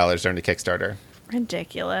ridiculous. $120 during the Kickstarter.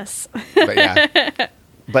 Ridiculous. But yeah.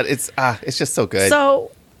 But it's just so good.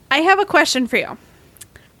 So I have a question for you.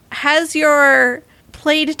 Has your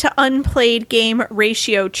played to unplayed game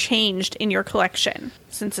ratio changed in your collection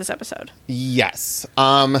since this episode? Yes.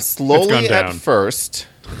 Slowly at first.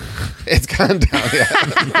 It's gone down.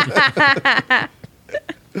 Yeah.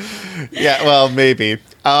 Yeah, well, maybe.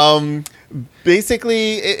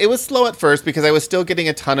 Basically, it was slow at first because I was still getting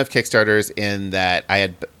a ton of Kickstarters in that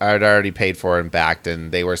I'd already paid for and backed,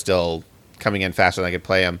 and they were still coming in faster than I could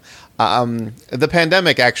play them. The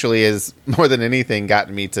pandemic actually is, more than anything,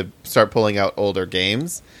 gotten me to start pulling out older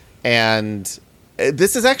games. And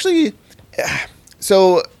this is actually...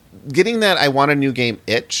 So, getting that I want a new game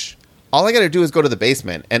itch, all I got to do is go to the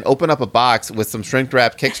basement and open up a box with some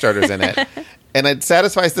shrink-wrapped Kickstarters in it, and it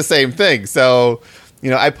satisfies the same thing. So,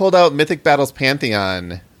 I pulled out Mythic Battles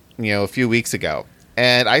Pantheon, a few weeks ago.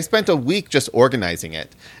 And I spent a week just organizing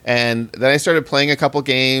it. And then I started playing a couple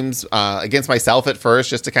games against myself at first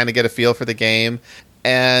just to kind of get a feel for the game.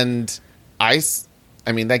 And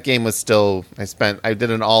that game was still... I did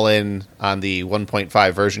an all-in on the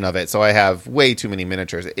 1.5 version of it, so I have way too many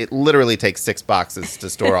miniatures. It literally takes 6 boxes to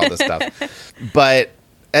store all this stuff. But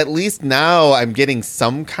at least now I'm getting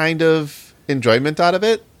some kind of enjoyment out of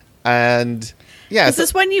it. And... yeah, is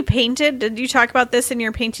this one you painted? Did you talk about this in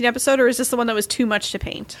your painting episode, or is this the one that was too much to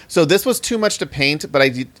paint? So this was too much to paint, but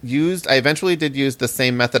I eventually did use the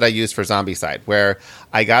same method I used for Zombicide, where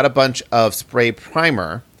I got a bunch of spray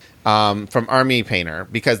primer from Army Painter,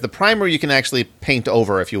 because the primer you can actually paint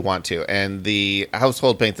over if you want to, and the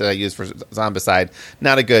household paint that I used for Zombicide,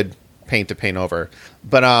 not a good paint to paint over.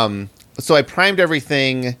 But so I primed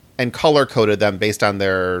everything and color coded them based on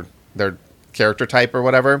their character type or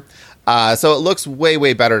whatever. So it looks way,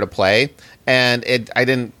 way better to play. And I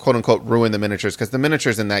didn't, quote unquote, ruin the miniatures, because the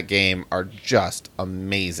miniatures in that game are just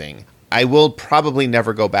amazing. I will probably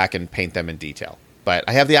never go back and paint them in detail, but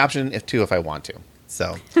I have the option if I want to.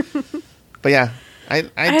 So, but yeah,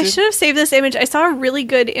 I should have saved this image. I saw a really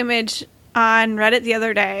good image on Reddit the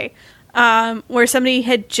other day where somebody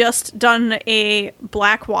had just done a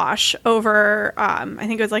black wash over, I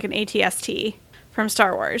think it was like an AT-ST from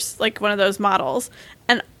Star Wars, like one of those models.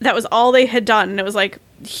 And that was all they had done. And it was like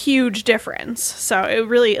huge difference. So it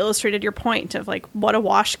really illustrated your point of like what a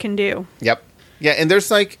wash can do. Yep. Yeah. And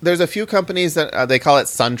there's a few companies that they call it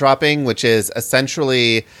sun dropping, which is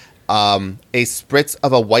essentially a spritz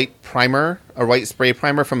of a white primer, a white spray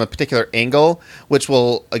primer from a particular angle, which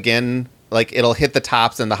will, again, like it'll hit the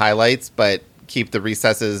tops and the highlights, but keep the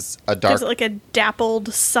recesses a dark. Gives it like a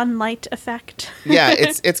dappled sunlight effect. Yeah,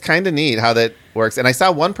 it's kind of neat how that works. And I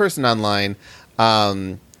saw one person online,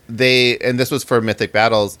 and this was for Mythic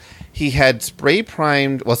Battles, he had spray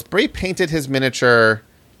painted his miniature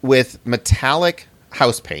with metallic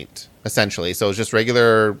house paint, essentially. So it was just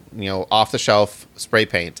regular, off the shelf spray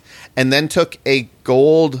paint, and then took a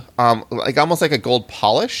gold, almost like a gold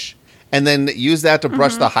polish, and then used that to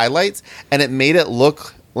brush the highlights, and it made it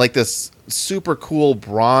look like this super cool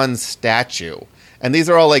bronze statue. And these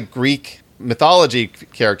are all like Greek mythology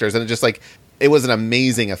characters, and it was an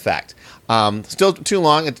amazing effect. Still too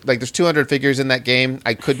long. There's 200 figures in that game.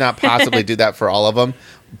 I could not possibly do that for all of them,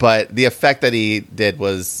 but the effect that he did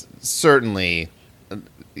was certainly,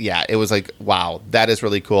 yeah, it was like, wow, that is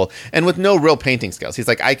really cool. And with no real painting skills. He's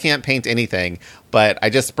like, I can't paint anything, but I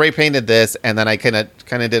just spray painted this, and then I kind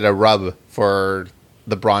of did a rub for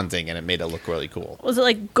the bronzing, and it made it look really cool. Was it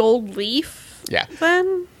like gold leaf? Yeah.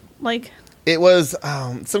 Then? It was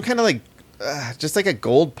some kind of just like a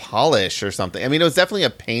gold polish or something. I mean, it was definitely a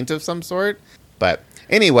paint of some sort, but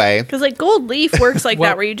anyway. Because gold leaf works like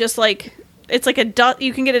that, where you just it's like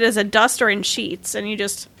you can get it as a dust or in sheets, and you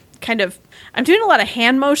just kind of... I'm doing a lot of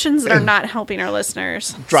hand motions that are not helping our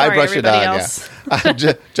listeners. Dry Sorry, brush it on, else.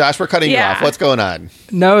 Yeah. Josh, we're cutting you off. What's going on?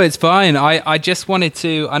 No, it's fine. I just wanted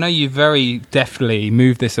to... I know you very deftly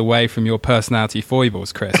moved this away from your personality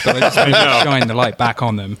foibles, Chris, but I just wanted to shine the light back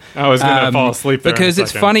on them. I was going to fall asleep there because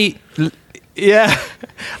it's funny... Yeah,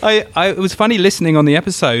 it was funny listening on the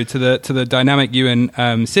episode to the dynamic you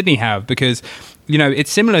and Sydney have, because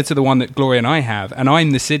it's similar to the one that Gloria and I have, and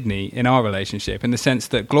I'm the Sydney in our relationship, in the sense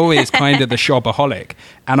that Gloria is kind of the shopaholic,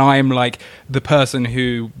 and I'm like the person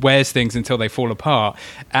who wears things until they fall apart.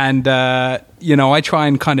 And I try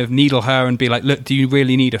and kind of needle her and be like, look, do you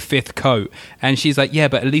really need a 5th coat? And she's like, yeah,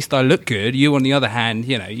 but at least I look good. You, on the other hand,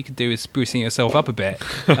 you could do is sprucing yourself up a bit.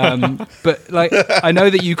 But I know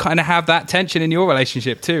that you kind of have that tension in your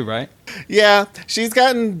relationship too, right? Yeah, she's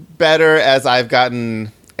gotten better as I've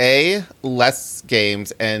gotten A, less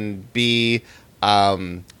games, and B,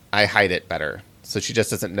 I hide it better. So she just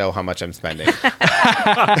doesn't know how much I'm spending.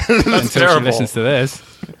 Until she listens to this.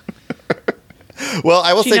 Well,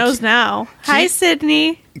 I will She say knows now. Hi,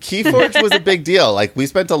 Sydney. Keyforge was a big deal. Like, we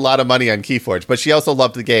spent a lot of money on Keyforge, but she also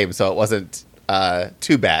loved the game, so it wasn't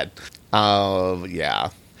too bad. Yeah.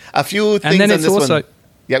 A few things And then on it's this also... one.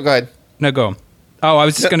 Yeah, go ahead. No, go on. Oh, I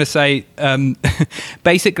was just going to say,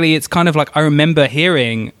 basically, it's kind of like I remember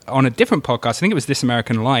hearing on a different podcast, I think it was This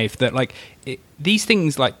American Life, that like these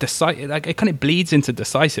things like it kind of bleeds into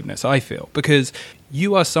decisiveness, I feel, because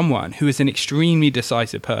you are someone who is an extremely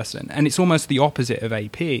decisive person, and it's almost the opposite of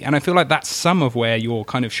AP. And I feel like that's some of where your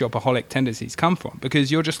kind of shopaholic tendencies come from,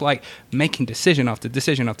 because you're just like making decision after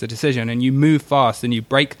decision after decision, and you move fast and you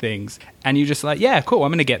break things, and you're just like, yeah, cool,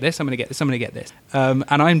 I'm going to get this, I'm going to get this, I'm going to get this. And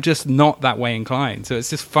I'm just not that way inclined. So it's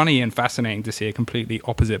just funny and fascinating to see a completely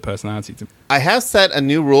opposite personality to me. I have set a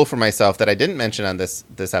new rule for myself that I didn't mention on this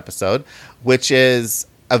episode, which is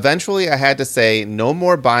eventually I had to say no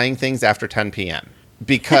more buying things after 10 p.m.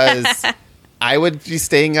 because I would be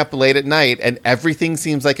staying up late at night and everything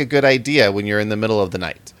seems like a good idea when you're in the middle of the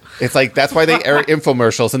night. It's like, that's why they air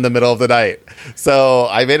infomercials in the middle of the night. So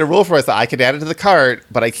I made a rule for myself. I can add it to the cart,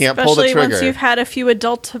 but I can't pull the trigger. Especially once you've had a few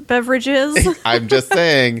adult beverages. I'm just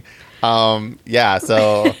saying. Yeah,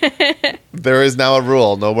 so there is now a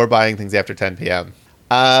rule. No more buying things after 10 p.m.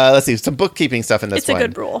 Let's see, some bookkeeping stuff in this one. It's a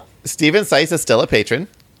good rule. Steven Seiss is still a patron.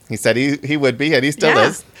 He said he would be, and he still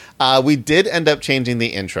is. We did end up changing the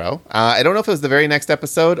intro. I don't know if it was the very next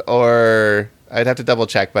episode or I'd have to double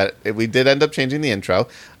check, but we did end up changing the intro.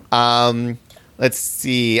 Let's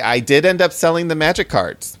see. I did end up selling the magic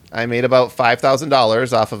cards. I made about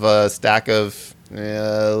 $5,000 off of a stack of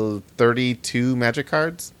 32 magic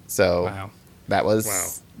cards. So Wow. that was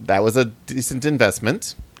a decent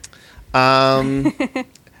investment.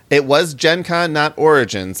 It was Gen Con, not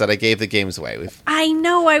Origins, that I gave the games away. I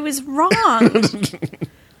know, I was wrong.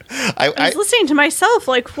 I was listening to myself,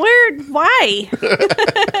 like, why?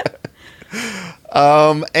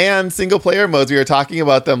 And single player modes, we were talking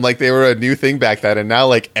about them like they were a new thing back then, and now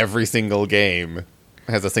like every single game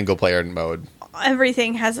has a single player mode.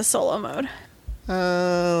 Everything has a solo mode.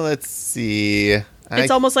 Let's see.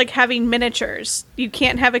 It's almost like having miniatures. You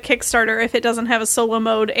can't have a Kickstarter if it doesn't have a solo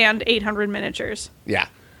mode and 800 miniatures. Yeah,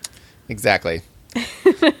 exactly.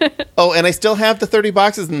 Oh, and I still have the 30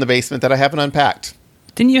 boxes in the basement that I haven't unpacked.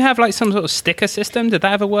 Didn't you have like some sort of sticker system? Did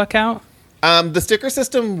that ever work out? The sticker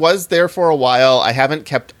system was there for a while. I haven't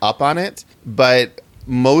kept up on it, but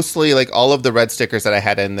mostly like all of the red stickers that I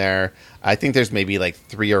had in there, I think there's maybe like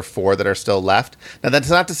 3 or 4 that are still left. Now, that's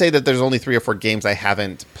not to say that there's only 3 or 4 games I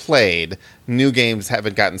haven't played. New games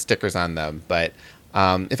haven't gotten stickers on them, but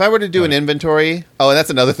if I were to do an inventory... Oh, and that's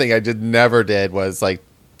another thing I never did was like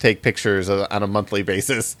take pictures on a monthly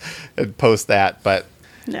basis and post that. But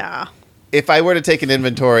Yeah. if I were to take an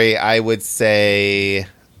inventory, I would say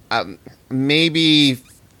maybe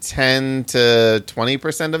 10 to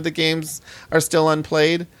 20% of the games are still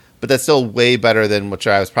unplayed, but that's still way better than which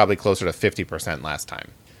I was probably closer to 50% last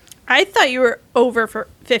time. I thought you were over for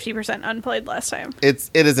 50% unplayed last time. It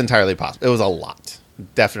is entirely possible. It was a lot.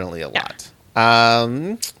 Definitely a lot.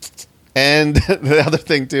 And the other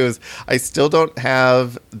thing, too, is I still don't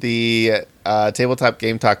have the Tabletop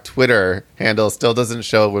Game Talk Twitter handle. Still doesn't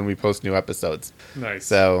show when we post new episodes. Nice.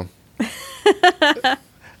 So,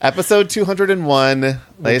 episode 201,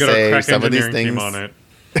 they say some of these things. On it.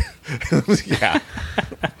 Yeah.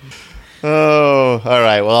 Oh, all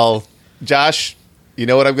right. Well, Josh, you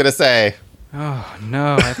know what I'm going to say. Oh,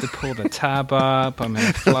 no, I have to pull the tab up. I'm going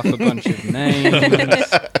to fluff a bunch of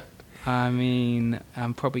names. I mean,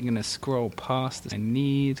 I'm probably going to scroll past what I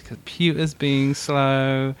need. Computer's being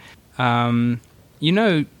slow. You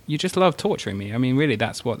know, you just love torturing me. I mean, really,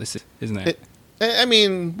 that's what this is, isn't it? I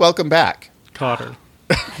mean, welcome back. Cotter.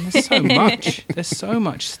 And there's so much. There's so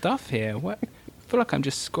much stuff here. What? I feel like I'm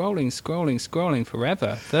just scrolling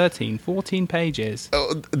forever. 13, 14 pages.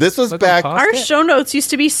 Oh, this was Looking back. past Our it. show notes used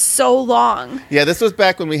to be so long. Yeah, this was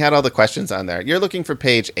back when we had all the questions on there. You're looking for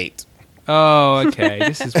page 8. Oh, okay.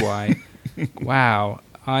 This is why. Wow.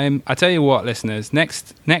 I tell you what, listeners.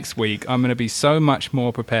 Next week, I'm going to be so much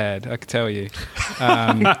more prepared. I can tell you.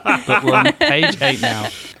 But we're on page 8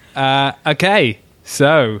 now. Okay.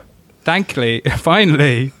 So,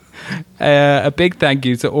 finally, a big thank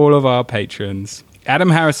you to all of our patrons.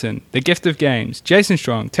 Adam Harrison, The Gift of Games, Jason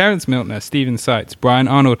Strong, Terrence Miltner, Stephen Seitz, Brian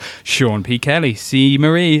Arnold, Sean P. Kelly, C.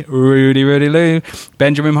 Marie, Rudy Lou,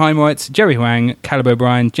 Benjamin Heimowitz, Jerry Huang, Caleb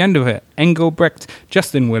O'Brien, Jendover, Engelbrecht,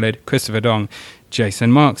 Justin Willard, Christopher Dong,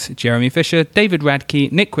 Jason Marks, Jeremy Fisher, David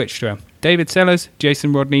Radke, Nick Quitstra, David Sellers,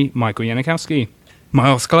 Jason Rodney, Michael Yanikowski,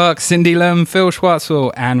 Miles Clark, Cindy Lum, Phil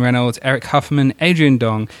Schwartzwell, Anne Reynolds, Eric Huffman, Adrian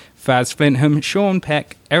Dong, Faz Flintham, Sean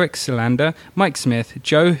Peck, Eric Solander, Mike Smith,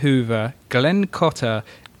 Joe Hoover, Glenn Cotter,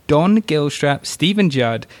 Don Gilstrap, Stephen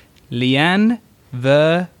Judd, Leanne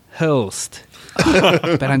Verhulst.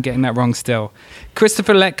 Bet I'm getting that wrong still.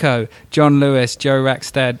 Christopher Letko, John Lewis, Joe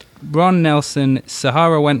Rackstead, Ron Nelson,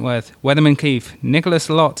 Sahara Wentworth, Weatherman Keefe, Nicholas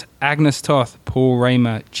Lott, Agnes Toth, Paul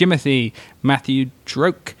Raymer, Jimothy, Matthew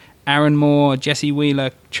Droke, Aaron Moore, Jesse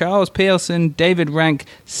Wheeler, Charles Pearson, David Rank,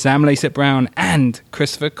 Sam Lacett Brown, and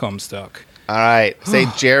Christopher Comstock. All right. Say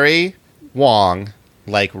Jerry Wong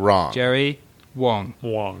like wrong. Jerry Wong.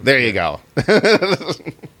 Wong. There you go.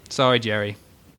 Sorry, Jerry.